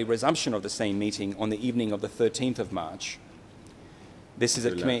rather a resumption of the same meeting on the evening of the 13th of March. This is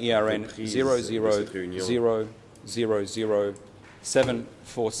at Khmer ERN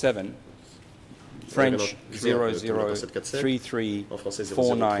 000000747, French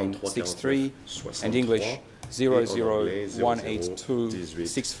 00334963, and English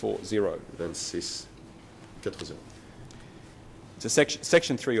 0018264. So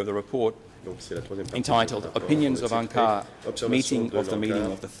section 3 of the report, entitled Opinions of Ankara, Meeting of the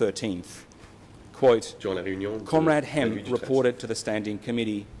Meeting of the 13th. Quote, Comrade Hem reported to the Standing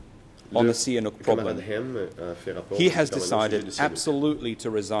Committee on the Sihanouk problem. He has decided absolutely to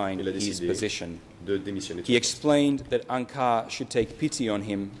resign his position. He explained that Ankara should take pity on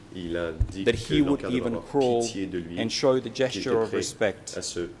him, that he would even crawl and show the gesture of respect.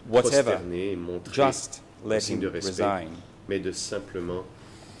 Whatever, just let him resign.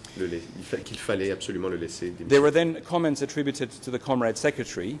 There were then comments attributed to the Comrade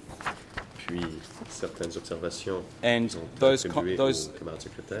Secretary, and those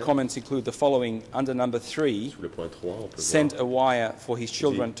comments include the following. Under number 3, sent a wire for his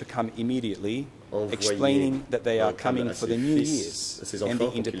children to come immediately, explaining that they are coming for the New Year's and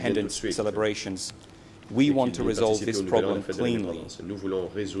the independence celebrations. We want to resolve this problem cleanly.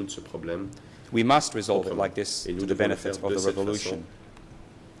 We must resolve it like this to the benefit of the revolution.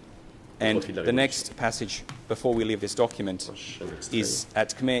 And the next passage before we leave this document is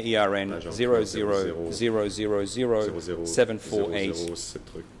at Khmer ERN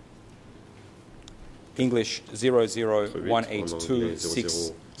 00000748, English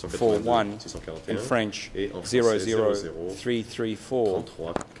 00182641, and French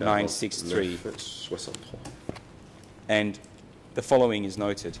 003349663. And the following is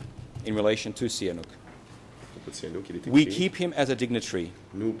noted in relation to Sihanouk. We keep him as a dignitary.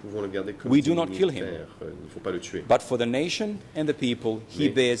 We do not kill him. But for the nation and the people, he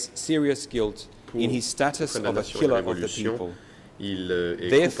bears serious guilt in his status of a killer of the people.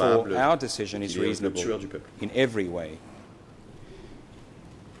 Therefore, our decision is reasonable in every way.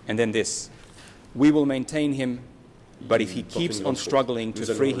 And then this, we will maintain him, but if he keeps on struggling to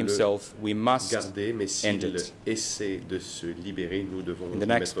free himself, we must end it. In the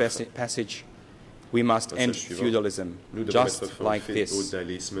next passage, we must end feudalism, just like this.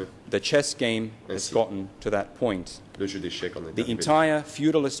 The chess game has gotten to that point. The entire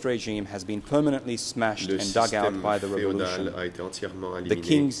feudalist regime has been permanently smashed and dug out by the revolution. The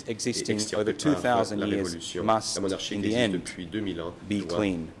kings existing over 2,000 years must, in the end, be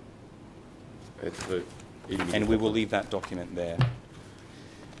clean. And we will leave that document there.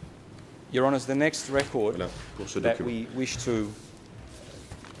 Your Honours, the next record that we wish to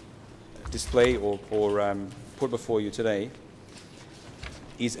display or put before you today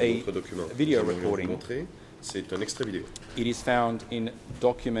is a video recording. It is found in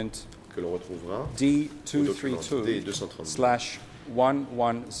document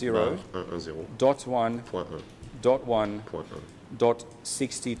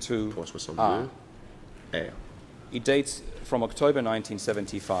It dates from October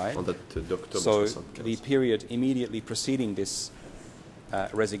 1975, so the period immediately preceding this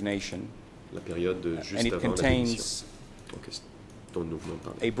resignation. And it contains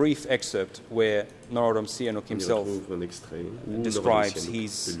a brief excerpt where Norodom Sihanouk himself describes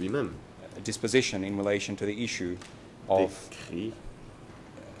his disposition in relation to the issue of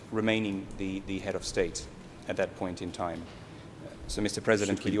remaining the head of state at that point in time. So, Mr.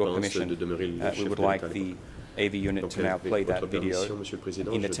 President, with your permission, we would like the AV unit to now play that video.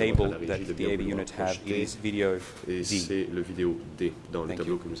 In the table that the AV unit have, it is video D. Thank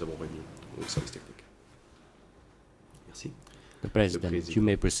you. The President, you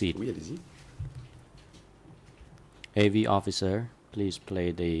may proceed. Oui, allez-y. AV officer, please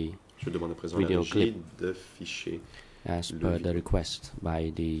play the video clip as per the request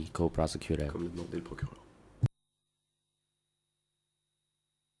by the co-prosecutor. Comme le demandait le procureur.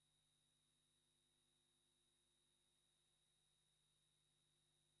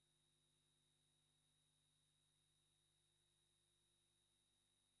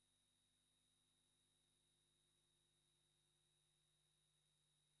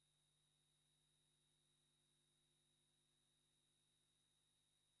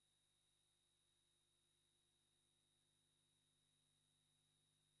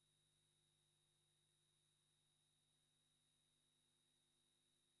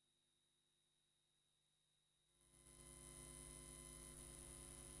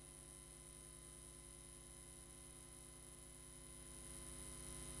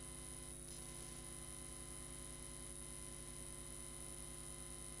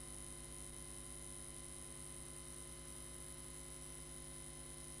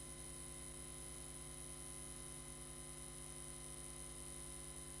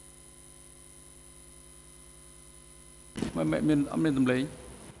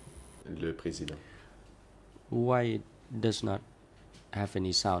 Le président. Why it does not have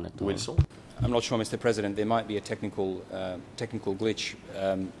any sound at all? Où est le son? I'm not sure, Mr. President. There might be a technical glitch.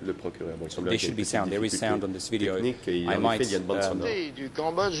 Le procureur, bon, there should be sound. There is sound on this video. I might.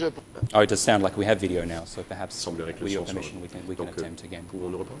 Oh, it does sound like we have video now. So perhaps with your permission, we can attempt again.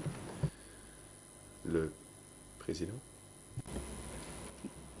 Pouvons-nous reprendre? Le président.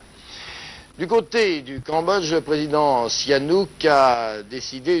 Du côté du Cambodge, le président Sihanouk a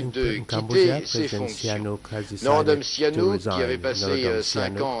décidé de quitter ses fonctions. Norodom Sihanouk, qui avait passé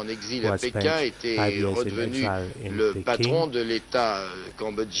 5 ans en exil à Pékin, était redevenu le patron de l'État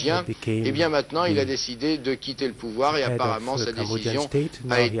cambodgien. Et bien maintenant, il a décidé de quitter le pouvoir et apparemment sa décision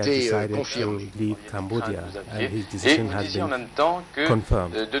a été confirmée. Et il disait en même temps que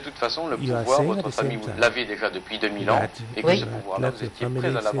de toute façon, le pouvoir, votre famille, vous l'avez déjà depuis 2000 ans et que ce pouvoir-là, vous étiez prêt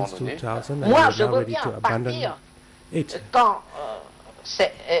à l'abandonner. Moi, je veux bien partir quand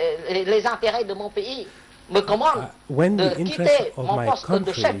les intérêts de mon pays me commandent de quitter mon poste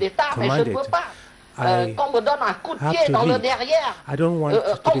de chef d'État, mais je ne peux pas. Qu'on me donne un coup de pied dans le derrière,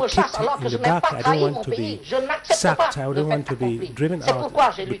 qu'on me chasse alors que je n'ai pas trahi mon pays. Je n'accepte pas le fait accompli. C'est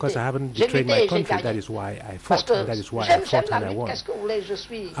pourquoi j'ai lutté. J'ai lutté et j'ai gagné. Parce que j'aime la lutte, qu'est-ce que vous voulez, je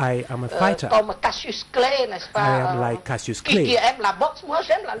suis comme Cassius Clay, n'est-ce pas, qui aime la boxe, moi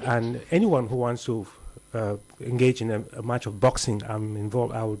j'aime la lutte. And anyone who wants to engage in a match of boxing, I'm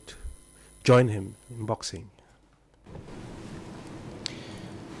involved, I would join him in boxing.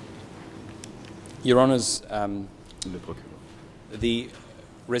 Your Honours, the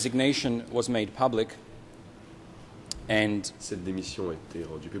resignation was made public, and cette démission a été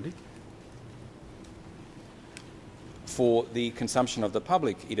rendue publique. For the consumption of the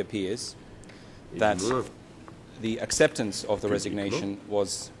public, it appears that the acceptance of the resignation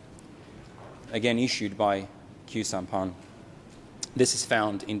was again issued by Khieu Samphan. This is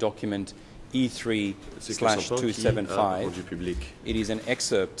found in document E3/275. It is an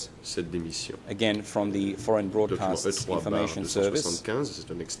excerpt, again, from the Foreign Broadcasts Information Service.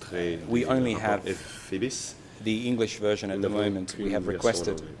 We only have the English version at the moment. We have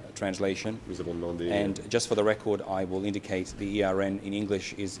requested a translation. And just for the record, I will indicate the ERN in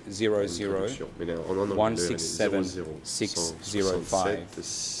English is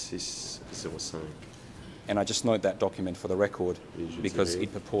 00167605. And I just note that document for the record because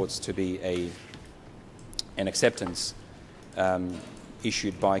it purports to be an acceptance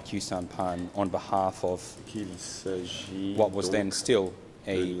issued by Khieu Samphan on behalf of what was then still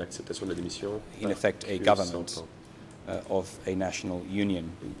in effect a government of a national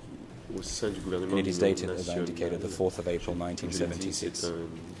union. And it is dated, as I indicated, the 4th of April 1976.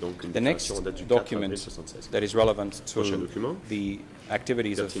 The next document that is relevant to the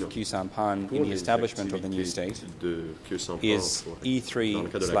activities of Khieu Samphan in the establishment of the new state is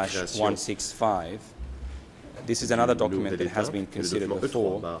E3/165. This is another document that has been considered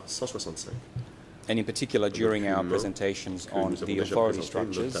before, and in particular during our presentations on the authority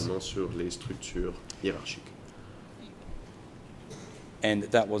structures. And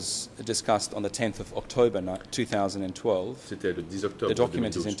that was discussed on the 10th of October 2012. The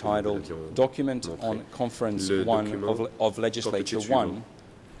document is entitled Document on Conference 1 of Legislature 1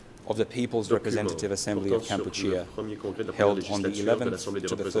 of the People's Representative Assembly of Kampuchea, held on the 11th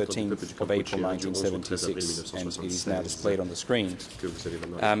to the 13th of April 1976, and it is now displayed on the screen.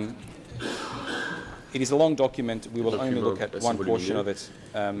 It is a long document. We will only look at one portion of it,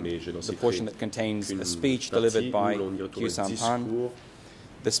 the portion that contains a speech delivered by Khieu Samphan.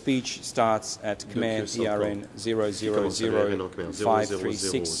 The speech starts at Khmer ERN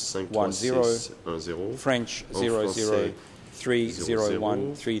 000536110, French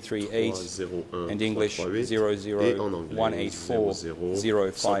 003013338, and English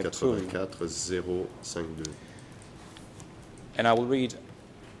 0018405. And I will read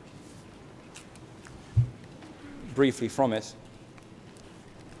briefly from it.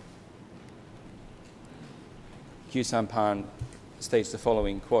 Khieu Samphan states the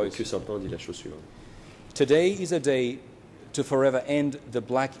following quote: "Today is a day to forever end the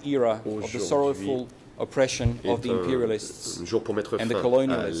black era of the sorrowful oppression of the imperialists and the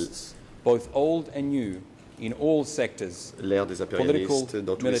colonialists, both old and new, in all sectors, political,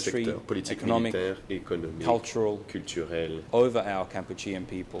 military, economic, cultural, over our Kampuchean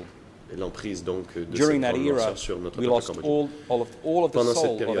people. During that era, we lost all of the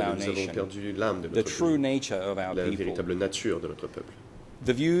soul of our nation, the true nature of our people.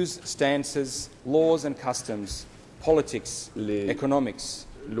 The views, stances, laws and customs, politics, economics,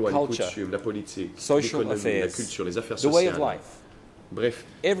 culture, social affairs, the way of life,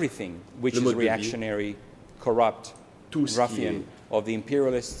 everything which is reactionary, corrupt, ruffian of the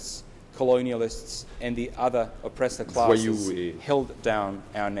imperialists, colonialists and the other oppressor classes held down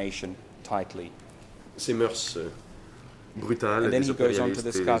our nation tightly. Ces mœurs brutales, and then les he goes on to impérialistes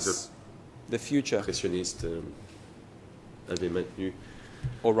et discuss the future, les oppressionnistes avaient maintenu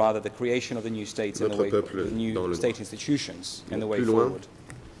or rather the creation of the new states and the way, the new state institutions and the way forward.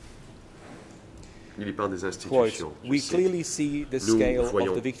 Il parle des institutions. Quote, we clearly see the scale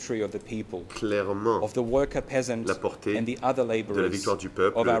of the victory of the people, of the worker peasant and the other laborers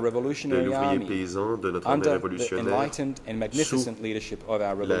of our revolutionary army under the enlightened and magnificent leadership of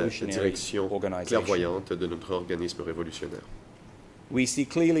our revolutionary organization. We see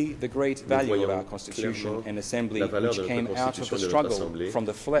clearly the great value of our Constitution and Assembly, which came out of the struggle from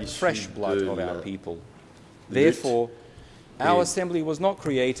the fresh blood of our people. Therefore, our Assembly was not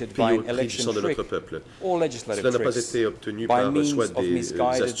created by an election trick or legislative tricks, by means of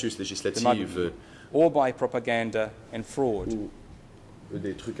misguided demagogy, or by propaganda and fraud.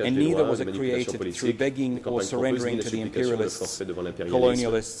 And neither was it created through begging or surrendering to the imperialists,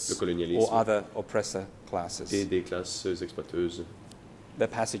 colonialists, or other oppressor classes. The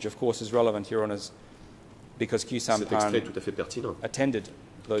passage, of course, is relevant, Your Honours, because Khieu Samphan attended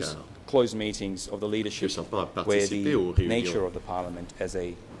those closed meetings of the leadership where the nature of the parliament as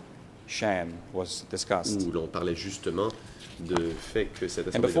a sham was discussed.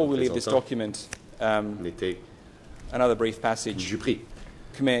 And before we leave this document, another brief passage.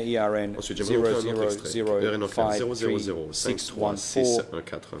 Khmer ERN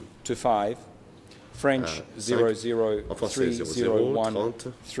 0053614614-5, French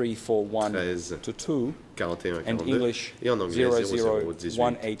 00301341-2, and English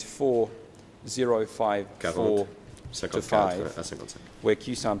 0018405-5, where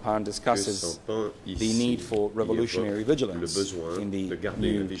Khieu Samphan discusses the need for revolutionary vigilance in the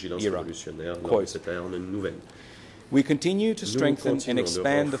new era. Quote, we continue to strengthen and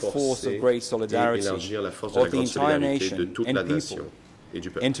expand the force of great solidarity of the entire nation and people,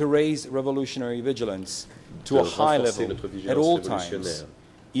 and to raise revolutionary vigilance to a high level at all times,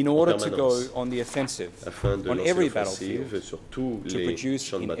 in order to go on the offensive on every battlefield, to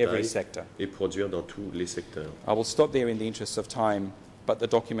produce in every sector. I will stop there in the interest of time, but the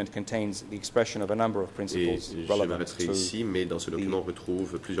document contains the expression of a number of principles relevant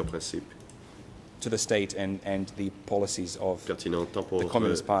to the state and the policies of the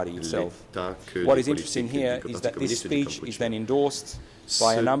Communist Party itself. What is interesting here is that this speech is then endorsed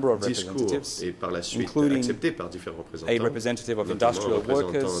by a number of representatives, including a representative of industrial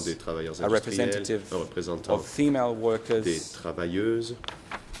workers, a representative of female workers,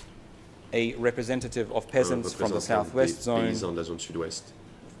 a representative of peasants from the southwest zone,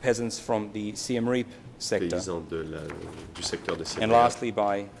 peasants from the Siem Reap sector, and lastly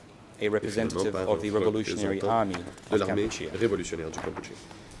by a representative of the Revolutionary Army of Kampuchea.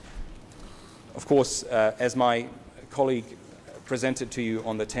 Of course, as my colleague presented to you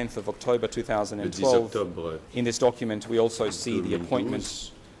on the 10th of October 2012, in this document we also see the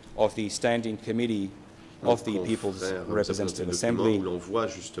appointment of the Standing Committee of the People's Representative Assembly,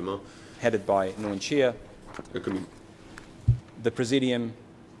 headed by Nuon Chea, the Presidium,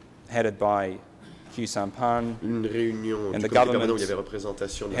 headed by Khieu Samphan, and the government,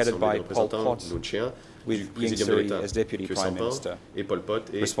 headed by Pol Pot, with Ieng Sary as Deputy Prime Minister,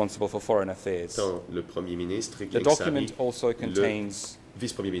 responsible for foreign affairs. The document also contains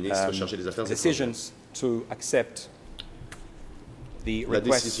decisions to accept the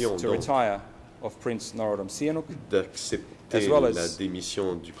request to retire of Prince Norodom Sihanouk, as well as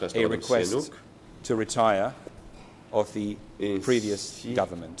a request to retire of the previous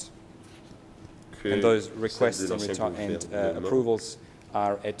government. And those requests and approvals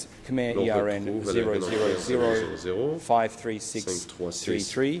are at Khmer ERN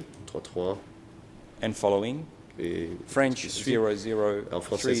 000-53633 and following, French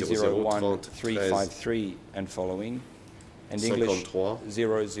 00301-353 and following, and English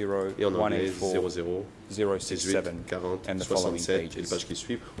 00184-067 and the following pages.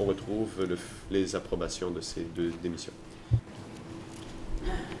 On retrouve les approbations de ces deux démissions.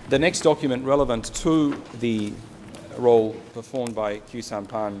 The next document relevant to the role performed by Khieu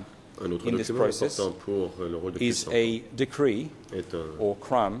Samphan in this process is a decree, or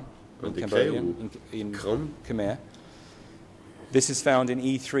Kram in Cambodian, in Khmer. This is found in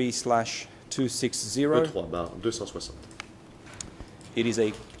E3/260. It is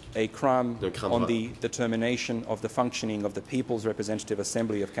a Kram on the determination of the functioning of the People's Representative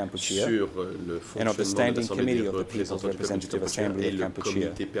Assembly of Kampuchea and of the Standing Committee of the People's Representative Assembly of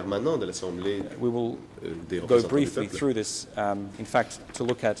Kampuchea. We will go briefly through this, in fact, to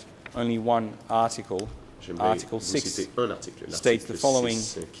look at only one article Article 6 states the following: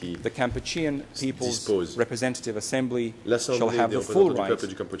 the Kampuchean People's Representative Assembly shall have the full right to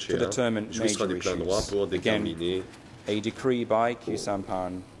determine major issues. Again, a decree by Khieu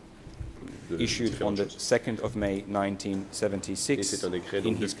Samphan issued on the 2nd of May 1976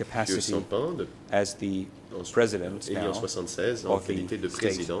 in his capacity as the President now of the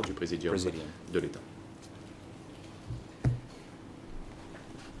State Presidium.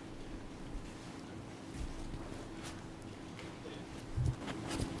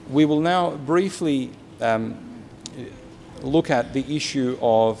 We will now briefly look at the issue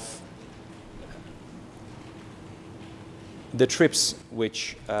of the trips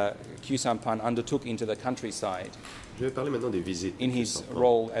which Khieu Samphan undertook into the countryside in his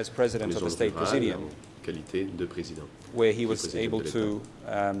role as President of the State Presidium, where he was able to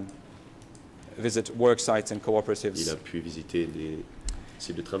visit work sites and cooperatives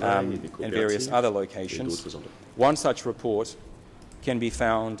and various other locations. One such report can be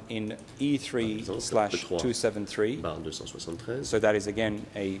found in E3/273. So that is again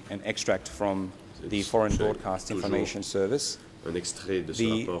an extract from the Foreign Broadcast Information Service.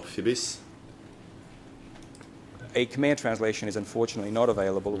 A Khmer translation is unfortunately not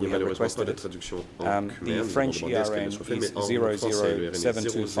available. We have requested it. The French ERN is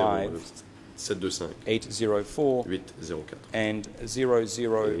 00725 804 and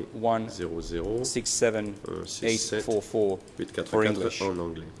 00167 844 for English.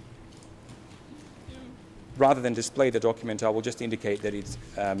 Rather than display the document, I will just indicate that it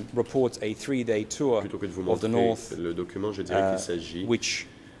reports a 3-day tour of the North, which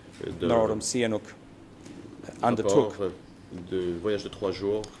Norodom Sihanouk undertook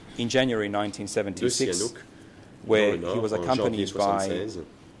in January 1976, where he was accompanied by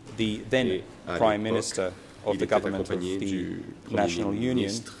the then Prime Minister of the government of the National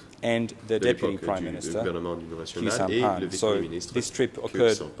Union and the Deputy Prime Minister, Khieu Samphan. So this trip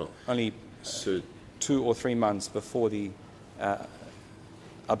occurred only 2 or 3 months before the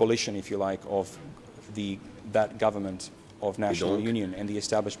abolition, if you like, of that government of National Union and the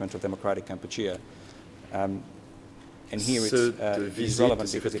establishment of Democratic Kampuchea. And here it is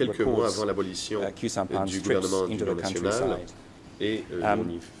relevant because it records Khieu Samphan's trips into the countryside.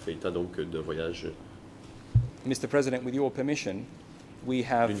 Mr. President, with your permission, we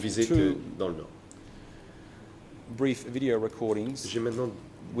have 2 brief video recordings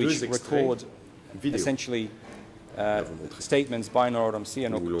which record essentially statements by Norodom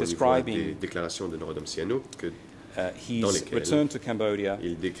Sihanouk describing his return to Cambodia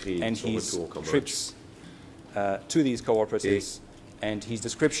and his trips to these cooperatives and his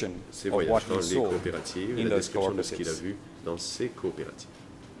description of what he saw in those cooperatives.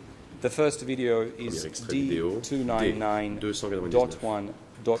 The first video is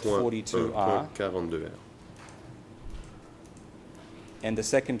D299.1.42R, and the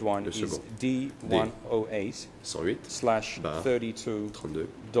second one is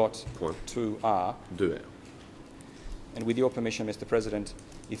D108/32.2R. And with your permission, Mr. President,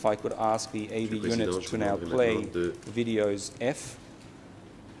 if I could ask the AV unit to now play videos F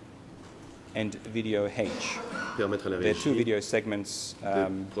and video H. There are 2 video segments of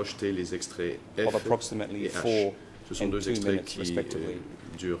approximately 4 and 2 minutes respectively.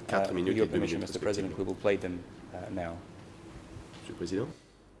 With your permission, Mr. President, we will play them now. Monsieur le Président.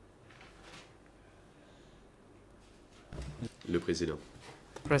 Le Président.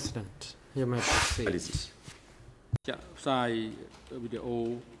 President, you may proceed. Allez-y.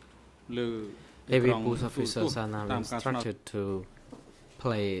 AV booth officers are now instructed to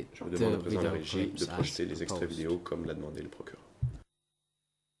play the video clips de projeter les extraits vidéo comme l'a demandé le procureur.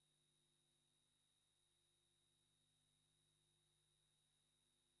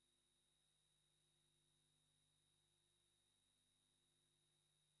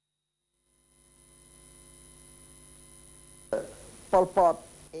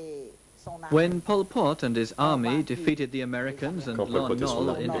 When Pol Pot and his army defeated the Americans and Lon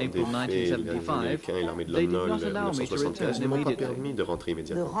Nol in April 1975, they did not allow me to return immediately.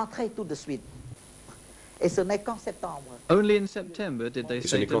 Only in September did they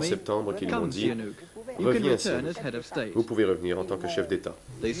say to me, "Come, Sihanouk, you can return as head of state." Vous pouvez revenir en tant que chef d'État.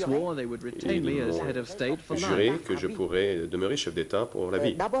 They swore they would retain me as head of state for life. Juré que je pourrais demeurer chef d'État pour la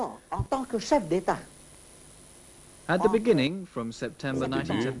vie. D'abord, en tant que chef d'État. At the beginning, from September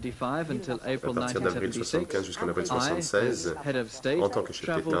 1975 until April 1976, I, as head of state,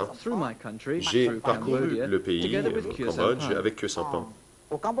 traveled through my country, through Cambodia, together with Khieu Samphan.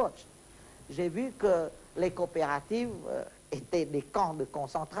 Au Cambodge, j'ai vu que les coopératives étaient des camps de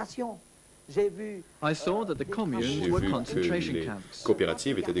concentration. I saw that the communes were concentration les camps.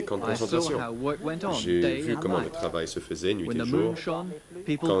 coopératives étaient des camps de I saw concentration. how work went on J'ai day vu and comment le night. travail se faisait nuit When et the jour. moon shone,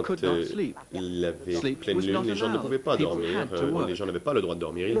 people Quand could not sleep. il avait Sleep pleine was lune, not les gens ne allowed. pouvaient pas People dormir, had to work. les gens n'avaient pas le droit de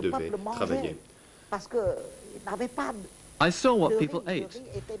dormir, ils devaient travailler. Parce que n'avait pas I saw what people ate,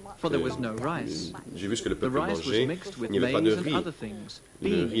 for there was no rice. J'ai vu ce que le The peuple rice was mangeait. mixed with Il n'y avait pas de maize and riz. other things. Le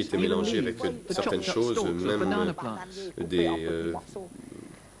Beans, riz était even mélangé leaves, avec the certaines chopped choses, stalks of même banana plants. des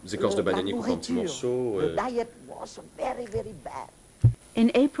écorces de bananier coupées en petits morceaux. In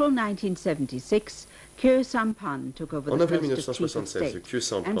April 1976, Khieu Samphan took over En the avril post of Chief of 1976, State, Khieu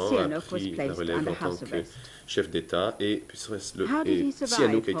Samphan and a Sihanouk was pris la placed relève under en tant house que arrest. chef d'État et How did he Sihanouk a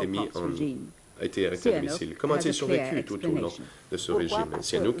survive été mis Pol Pot's regime? a été arrêté à Sihanouk domicile. Comment a-t-il has a clear survécu tout au long explanation. de ce régime?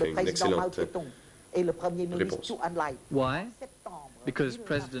 Sihanouk a une excellente réponse. Why? Because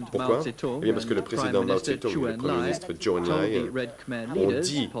President Mao Pourquoi? Zedong Eh bien parce que le and Prime président Mao Minister Zedong Zhou et le Premier Enlai ministre Zhou told Enlai the Red Khmer ont leaders,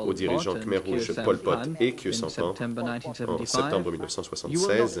 dit Pol aux Pot dirigeants and Khmer Khieu rouges Pol Pot Samphan, et Khieu in Samphan September en 1975, septembre you will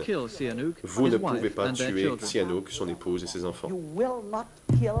 1976, not kill Sihanouk, vous his ne pouvez wife pas and their tuer children. Sihanouk, son épouse et ses enfants. You will not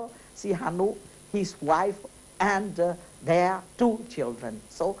kill Sihanouk, his wife, and their 2 children.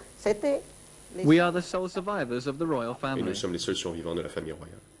 So, c'était... We are the sole survivors of the royal Et family. nous sommes les seuls survivants de la famille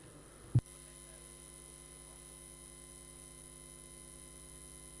royale.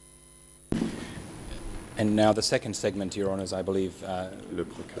 And now the second segment, Your Honours, I believe a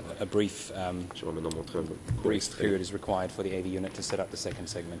brief period is required for the AV unit to set up the second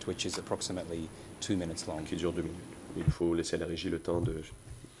segment, which is approximately 2 minutes long. Qui dure 2 minutes. Il faut laisser à la régie le temps de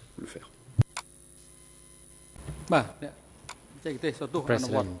le faire.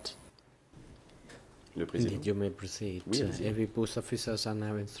 President, Le président. you may proceed. Oui, every post officers are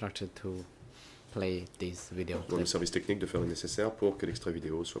now instructed to play this video. Dans le service technique de faire le nécessaire pour que l'extrait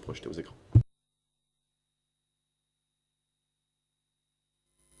vidéo soit projeté aux écrans.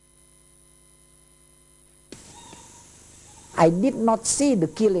 I did not see the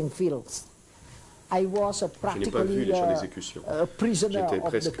killing fields. I was Je n'ai pas vu les champs d'exécution. J'étais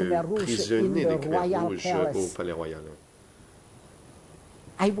presque prisonnier des Khmer rouges au Palais Royal.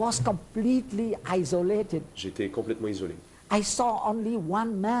 I was completely isolated. J'étais complètement isolé. I saw only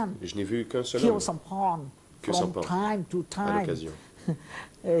one man, Je n'ai vu qu'un seul Khieu homme, Samphan, Khieu from Samphan, time to à time. l'occasion.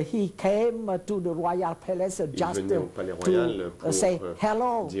 He came to the royal palace Il just venait au Palais Royal to say pour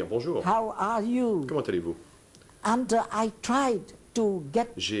hello. dire bonjour. How are you? Comment allez-vous? And I tried to get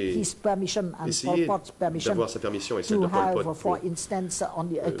J'ai his permission and Pol essayé Pot's permission d'avoir sa permission et celle to de Pol Pot have, pour for instance, on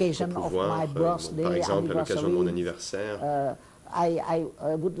the occasion pour of pouvoir, my birthday, par exemple, à l'occasion de mon anniversary, anniversaire, I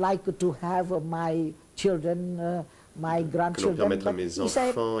would like to have my children, my que l'on grandchildren. permette à But mes he said,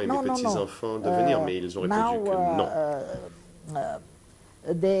 enfants et no, mes no, petits-enfants no. de venir, mais ils ont répondu que non.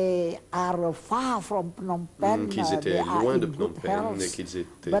 They are far from Phnom Penh. Qu'ils étaient they are loin in de Phnom good Penh health. et qu'ils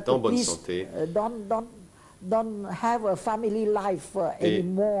étaient But en bonne please, santé. Don't have a family life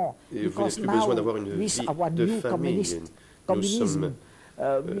anymore, Et vous n'avez because plus now besoin d'avoir une with vie our de new famille. Nous communism, sommes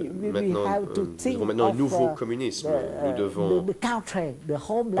we have to nous think avons maintenant un of nouveau communisme. Nous devons the country, the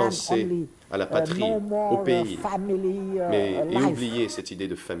homeland penser only, à la patrie, no more au pays, family et life. oublier cette idée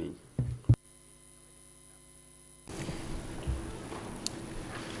de famille.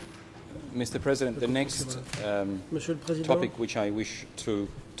 Mr. President, the next topic which I wish to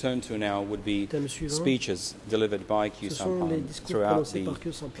turn to now would be speeches delivered by Khieu Samphan throughout the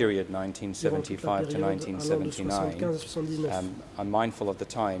period 1975 to 1979. I'm mindful of the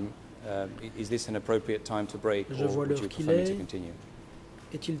time. Is this an appropriate time to break, or would you prefer me to continue?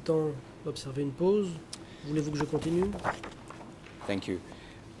 Est-il temps d'observer une pause? Voulez-vous que je continue? Thank you.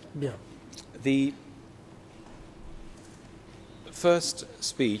 Bien. The first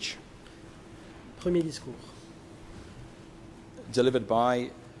speech Premier discours delivered by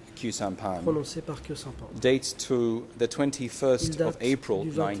Khieu Samphan prononcé par Khieu Samphan dates to the 21st of April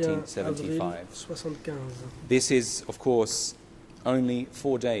 1975. This is, of course, only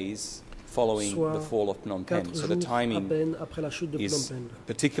 4 days following the fall of Phnom Penh, so the timing is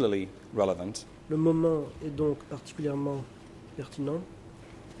particularly relevant. Le moment est donc particulièrement pertinent.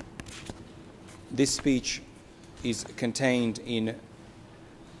 This speech is contained in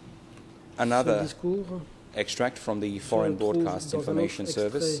another extract from the Foreign Broadcast Information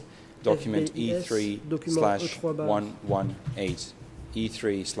Service, document E3/118.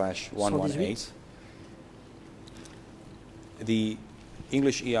 E3/118. The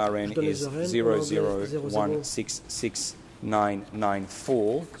English ERN is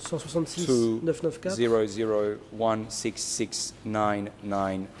 00166994 to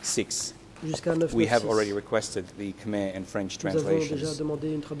 00166996. We have already requested the Khmer and French translations, and we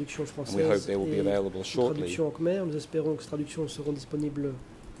hope they will be available shortly. Nous espérons que ces traductions seront disponibles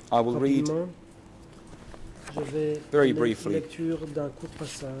I will read very briefly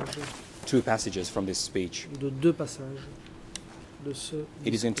two passages from this speech.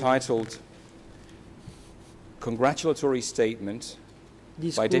 It is entitled Congratulatory Statement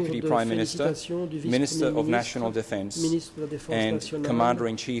by Deputy Prime Minister, Minister of National Defense and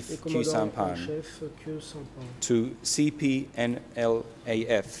Commander-in-Chief Khieu Samphan to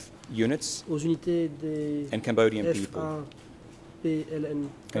CPNLAF units and Cambodian people.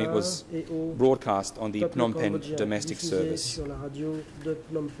 And it was broadcast on the Phnom Penh domestic service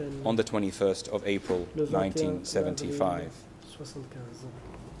on the 21st of April 1975.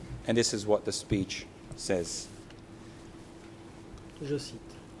 And this is what the speech says.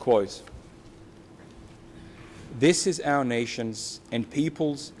 Quote, "This is our nation's and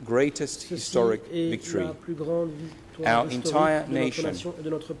people's greatest historic victory. Our entire nation,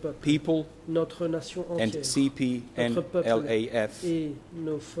 people and CPNLAF,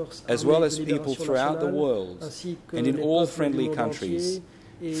 as well as people throughout the world and in all friendly countries,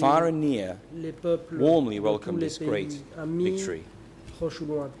 far and near, warmly welcome this great victory.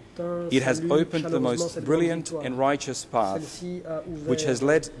 It has opened the most brilliant and righteous path, which has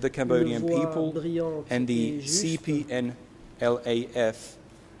led the Cambodian people and the CPNLAF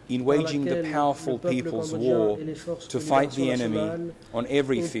in waging the powerful people's war to fight the enemy on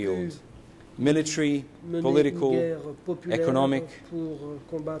every field, military, political, economic,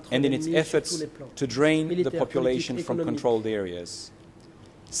 and in its efforts to drain the population from controlled areas,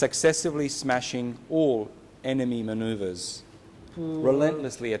 successively smashing all enemy maneuvers,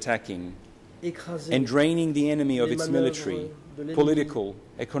 relentlessly attacking and draining the enemy of its military, political,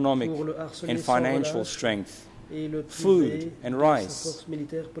 economic, and financial strength, food and rice,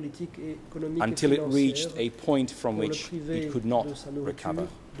 until it reached a point from which it could not recover.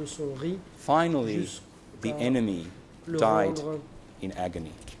 Finally, the enemy died in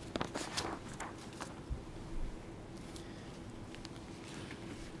agony."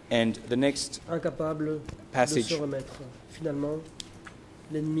 And the next passage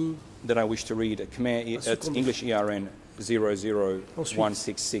that I wish to read at English ERN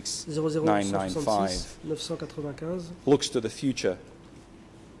 00166-995 looks to the future,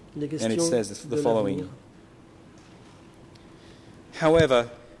 and it says the following: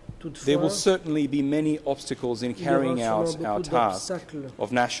 "However, there will certainly be many obstacles in carrying out our task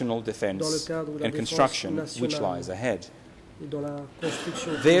of national defense and construction which lies ahead.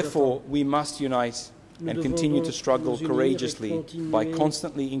 Therefore, we must unite and continue to struggle courageously by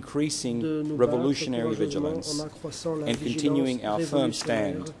constantly increasing revolutionary vigilance and continuing our firm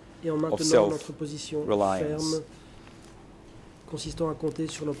stand of self-reliance."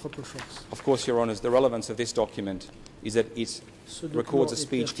 Of course, Your Honours, the relevance of this document is that it records a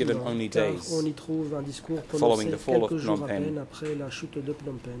speech given only days following the fall of Phnom Penh,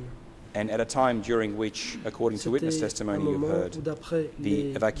 and at a time during which, according to witness testimony you've heard,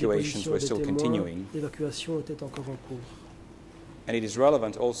 the evacuations were still continuing. And it is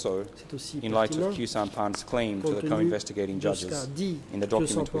relevant also in light of Khieu Samphan's claim to the co-investigating judges in the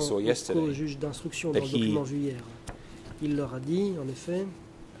document we saw yesterday that he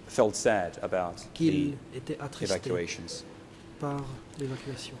felt sad about the evacuations.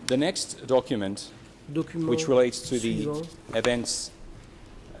 The next document, which relates to the events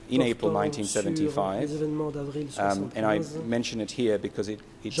in April 1975, and I mention it here because it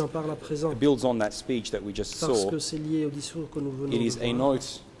builds on that speech that we just saw. It is a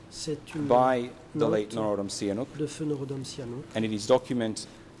note by the late Norodom Sihanouk, and it is document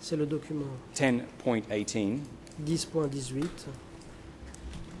 10.18.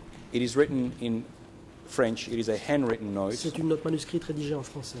 It is written in French. It is a handwritten note. C'est une note manuscrite rédigée en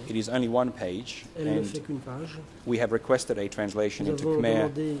français. It is only one page. Elle ne fait qu'une page. We have requested a translation into Khmer.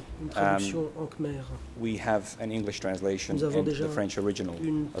 We have an English translation and the French original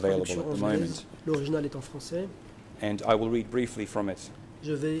available at the moment. L'original est en français. And I will read briefly from it.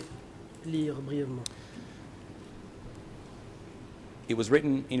 Je vais lire brièvement. It was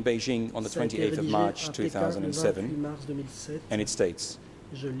written in Beijing on the 28th of March 2007, and it states,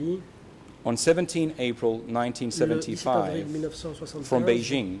 "On 17 April 1975, from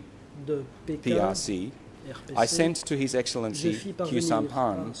Beijing, PRC, I sent to His Excellency Khieu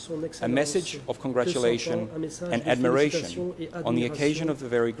Samphan a message of congratulation and admiration on the occasion of the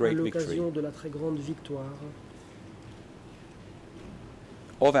very great victory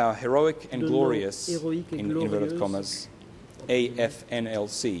of our heroic and glorious, in inverted commas,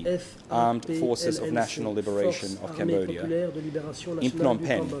 AFNLC, Armed Forces of National Liberation of Cambodia, in Phnom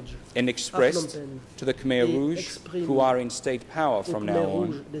Penh, and expressed to the Khmer Rouge, who are in state power from now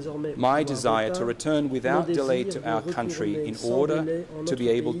on, my desire to return without delay to our country in order to be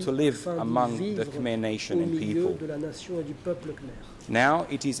able to live among the Khmer nation and people. Now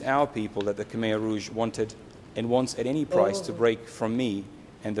it is our people that the Khmer Rouge wanted and wants at any price to break from me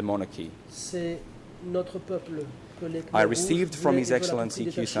and the monarchy. I received from His Excellency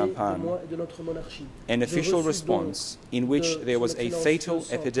Khieu Samphan an official response in which there was a fatal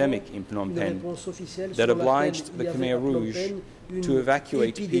epidemic in Phnom Penh that obliged the Khmer Rouge to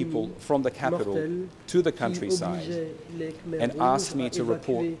evacuate people from the capital to the countryside and asked me to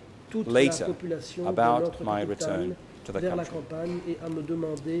report later about my return to the country.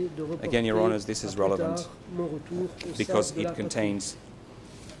 Again, Your Honours, this is relevant because it contains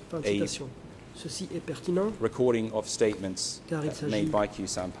a recording of statements made by Khieu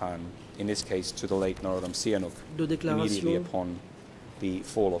Samphan, in this case to the late Norodom Sihanouk, immediately upon the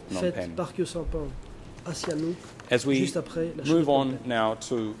fall of Phnom Penh. As we move on now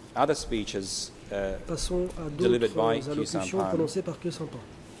to other speeches delivered by Khieu Samphan,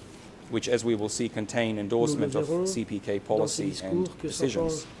 which, as we will see, contain endorsement of CPK policy and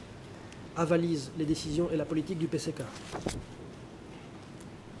decisions. Avalise les décisions et la politique du PCK.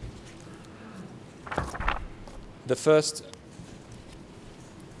 The first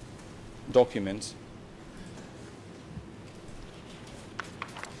document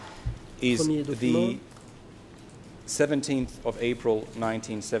is the 17th of April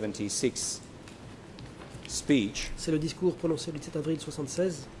 1976 speech. C'est le discours prononcé le 17 avril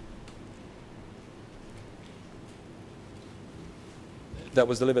 1976. That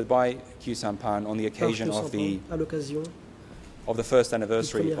was delivered by Khieu Samphan on the occasion of the first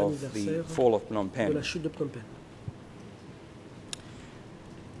anniversary of the fall of Phnom Penh.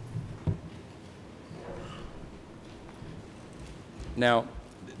 Now,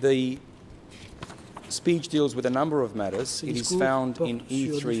 the speech deals with a number of matters. It is found in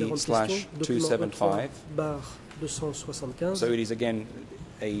E3/275. So it is again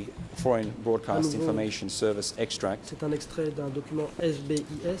a Foreign Broadcast Information Service extract. C'est un extrait d'un document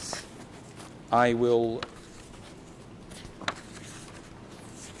FBIS. I will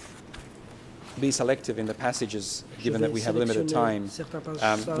be selective in the passages, given that we have limited time.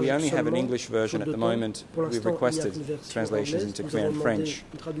 We only have an English version at the moment. We've requested translations into Khmer and French.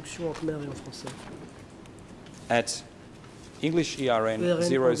 At English ERN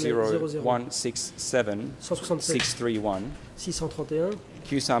 00167-631,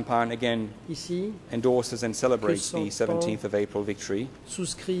 Khieu Samphan again endorses and celebrates the 17th of April victory.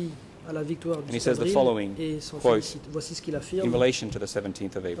 And he says the following, quote, in relation to the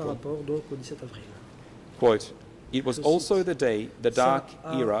 17th of April, quote, it was also the day the dark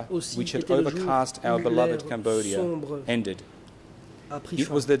era which had overcast our beloved Cambodia ended. It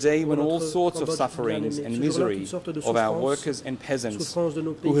was the day when all sorts of sufferings and misery of our workers and peasants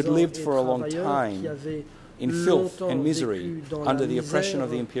who had lived for a long time in filth and misery under the oppression of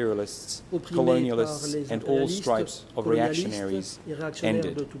the imperialists, colonialists, and all stripes of reactionaries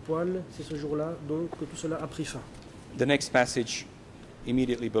ended. The next passage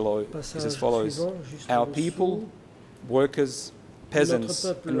immediately below is as follows. Our people, workers, peasants,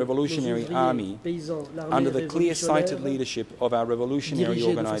 and revolutionary army, under the clear-sighted leadership of our revolutionary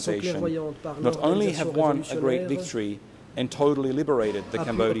organization, not only have won a great victory and totally liberated the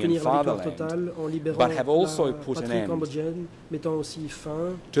Cambodian fatherland, but have also put an end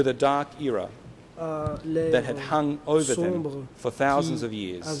to the dark era that had hung over them for thousands of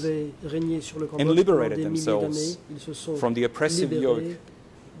years and liberated themselves from the oppressive yoke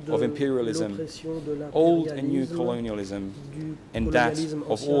of imperialism, old and new colonialism, and that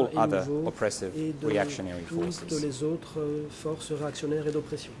of all other oppressive reactionary forces.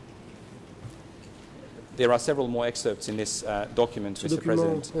 There are several more excerpts in this document, Mr.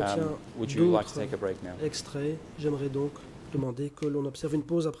 President. Would you like to take a break now? Extrait. J'aimerais donc demander que l'on observe une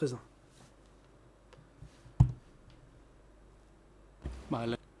pause à présent.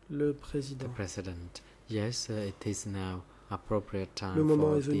 Le Président. The President. Yes, it is now appropriate time Le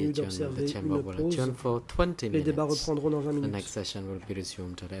moment for est venu d'observer une pause. For 20 minutes. Les débats reprendront dans 20 minutes. The next session will be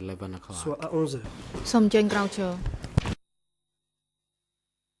resumed at 11 o'clock. Soit à 11 heures. សូមអញ្ជើញក្រោយឈរ